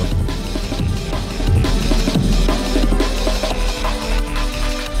the show.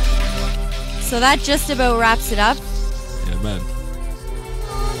 So that just about wraps it up. Yeah, man.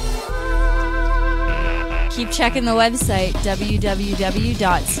 Keep checking the website,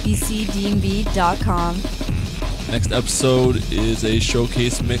 www.ccdnb.com. Next episode is a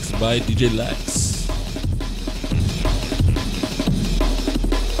showcase mix by DJ Lexx.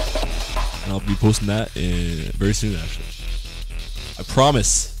 And I'll be posting that very soon, actually. I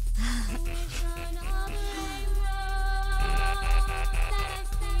promise.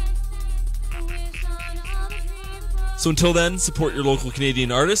 So until then, support your local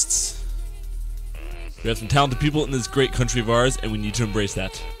Canadian artists. We have some talented people in this great country of ours, and we need to embrace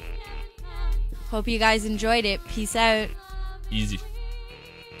that. Hope you guys enjoyed it. Peace out. Easy.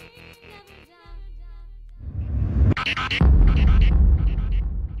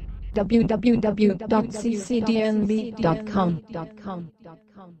 www.ccdnb.com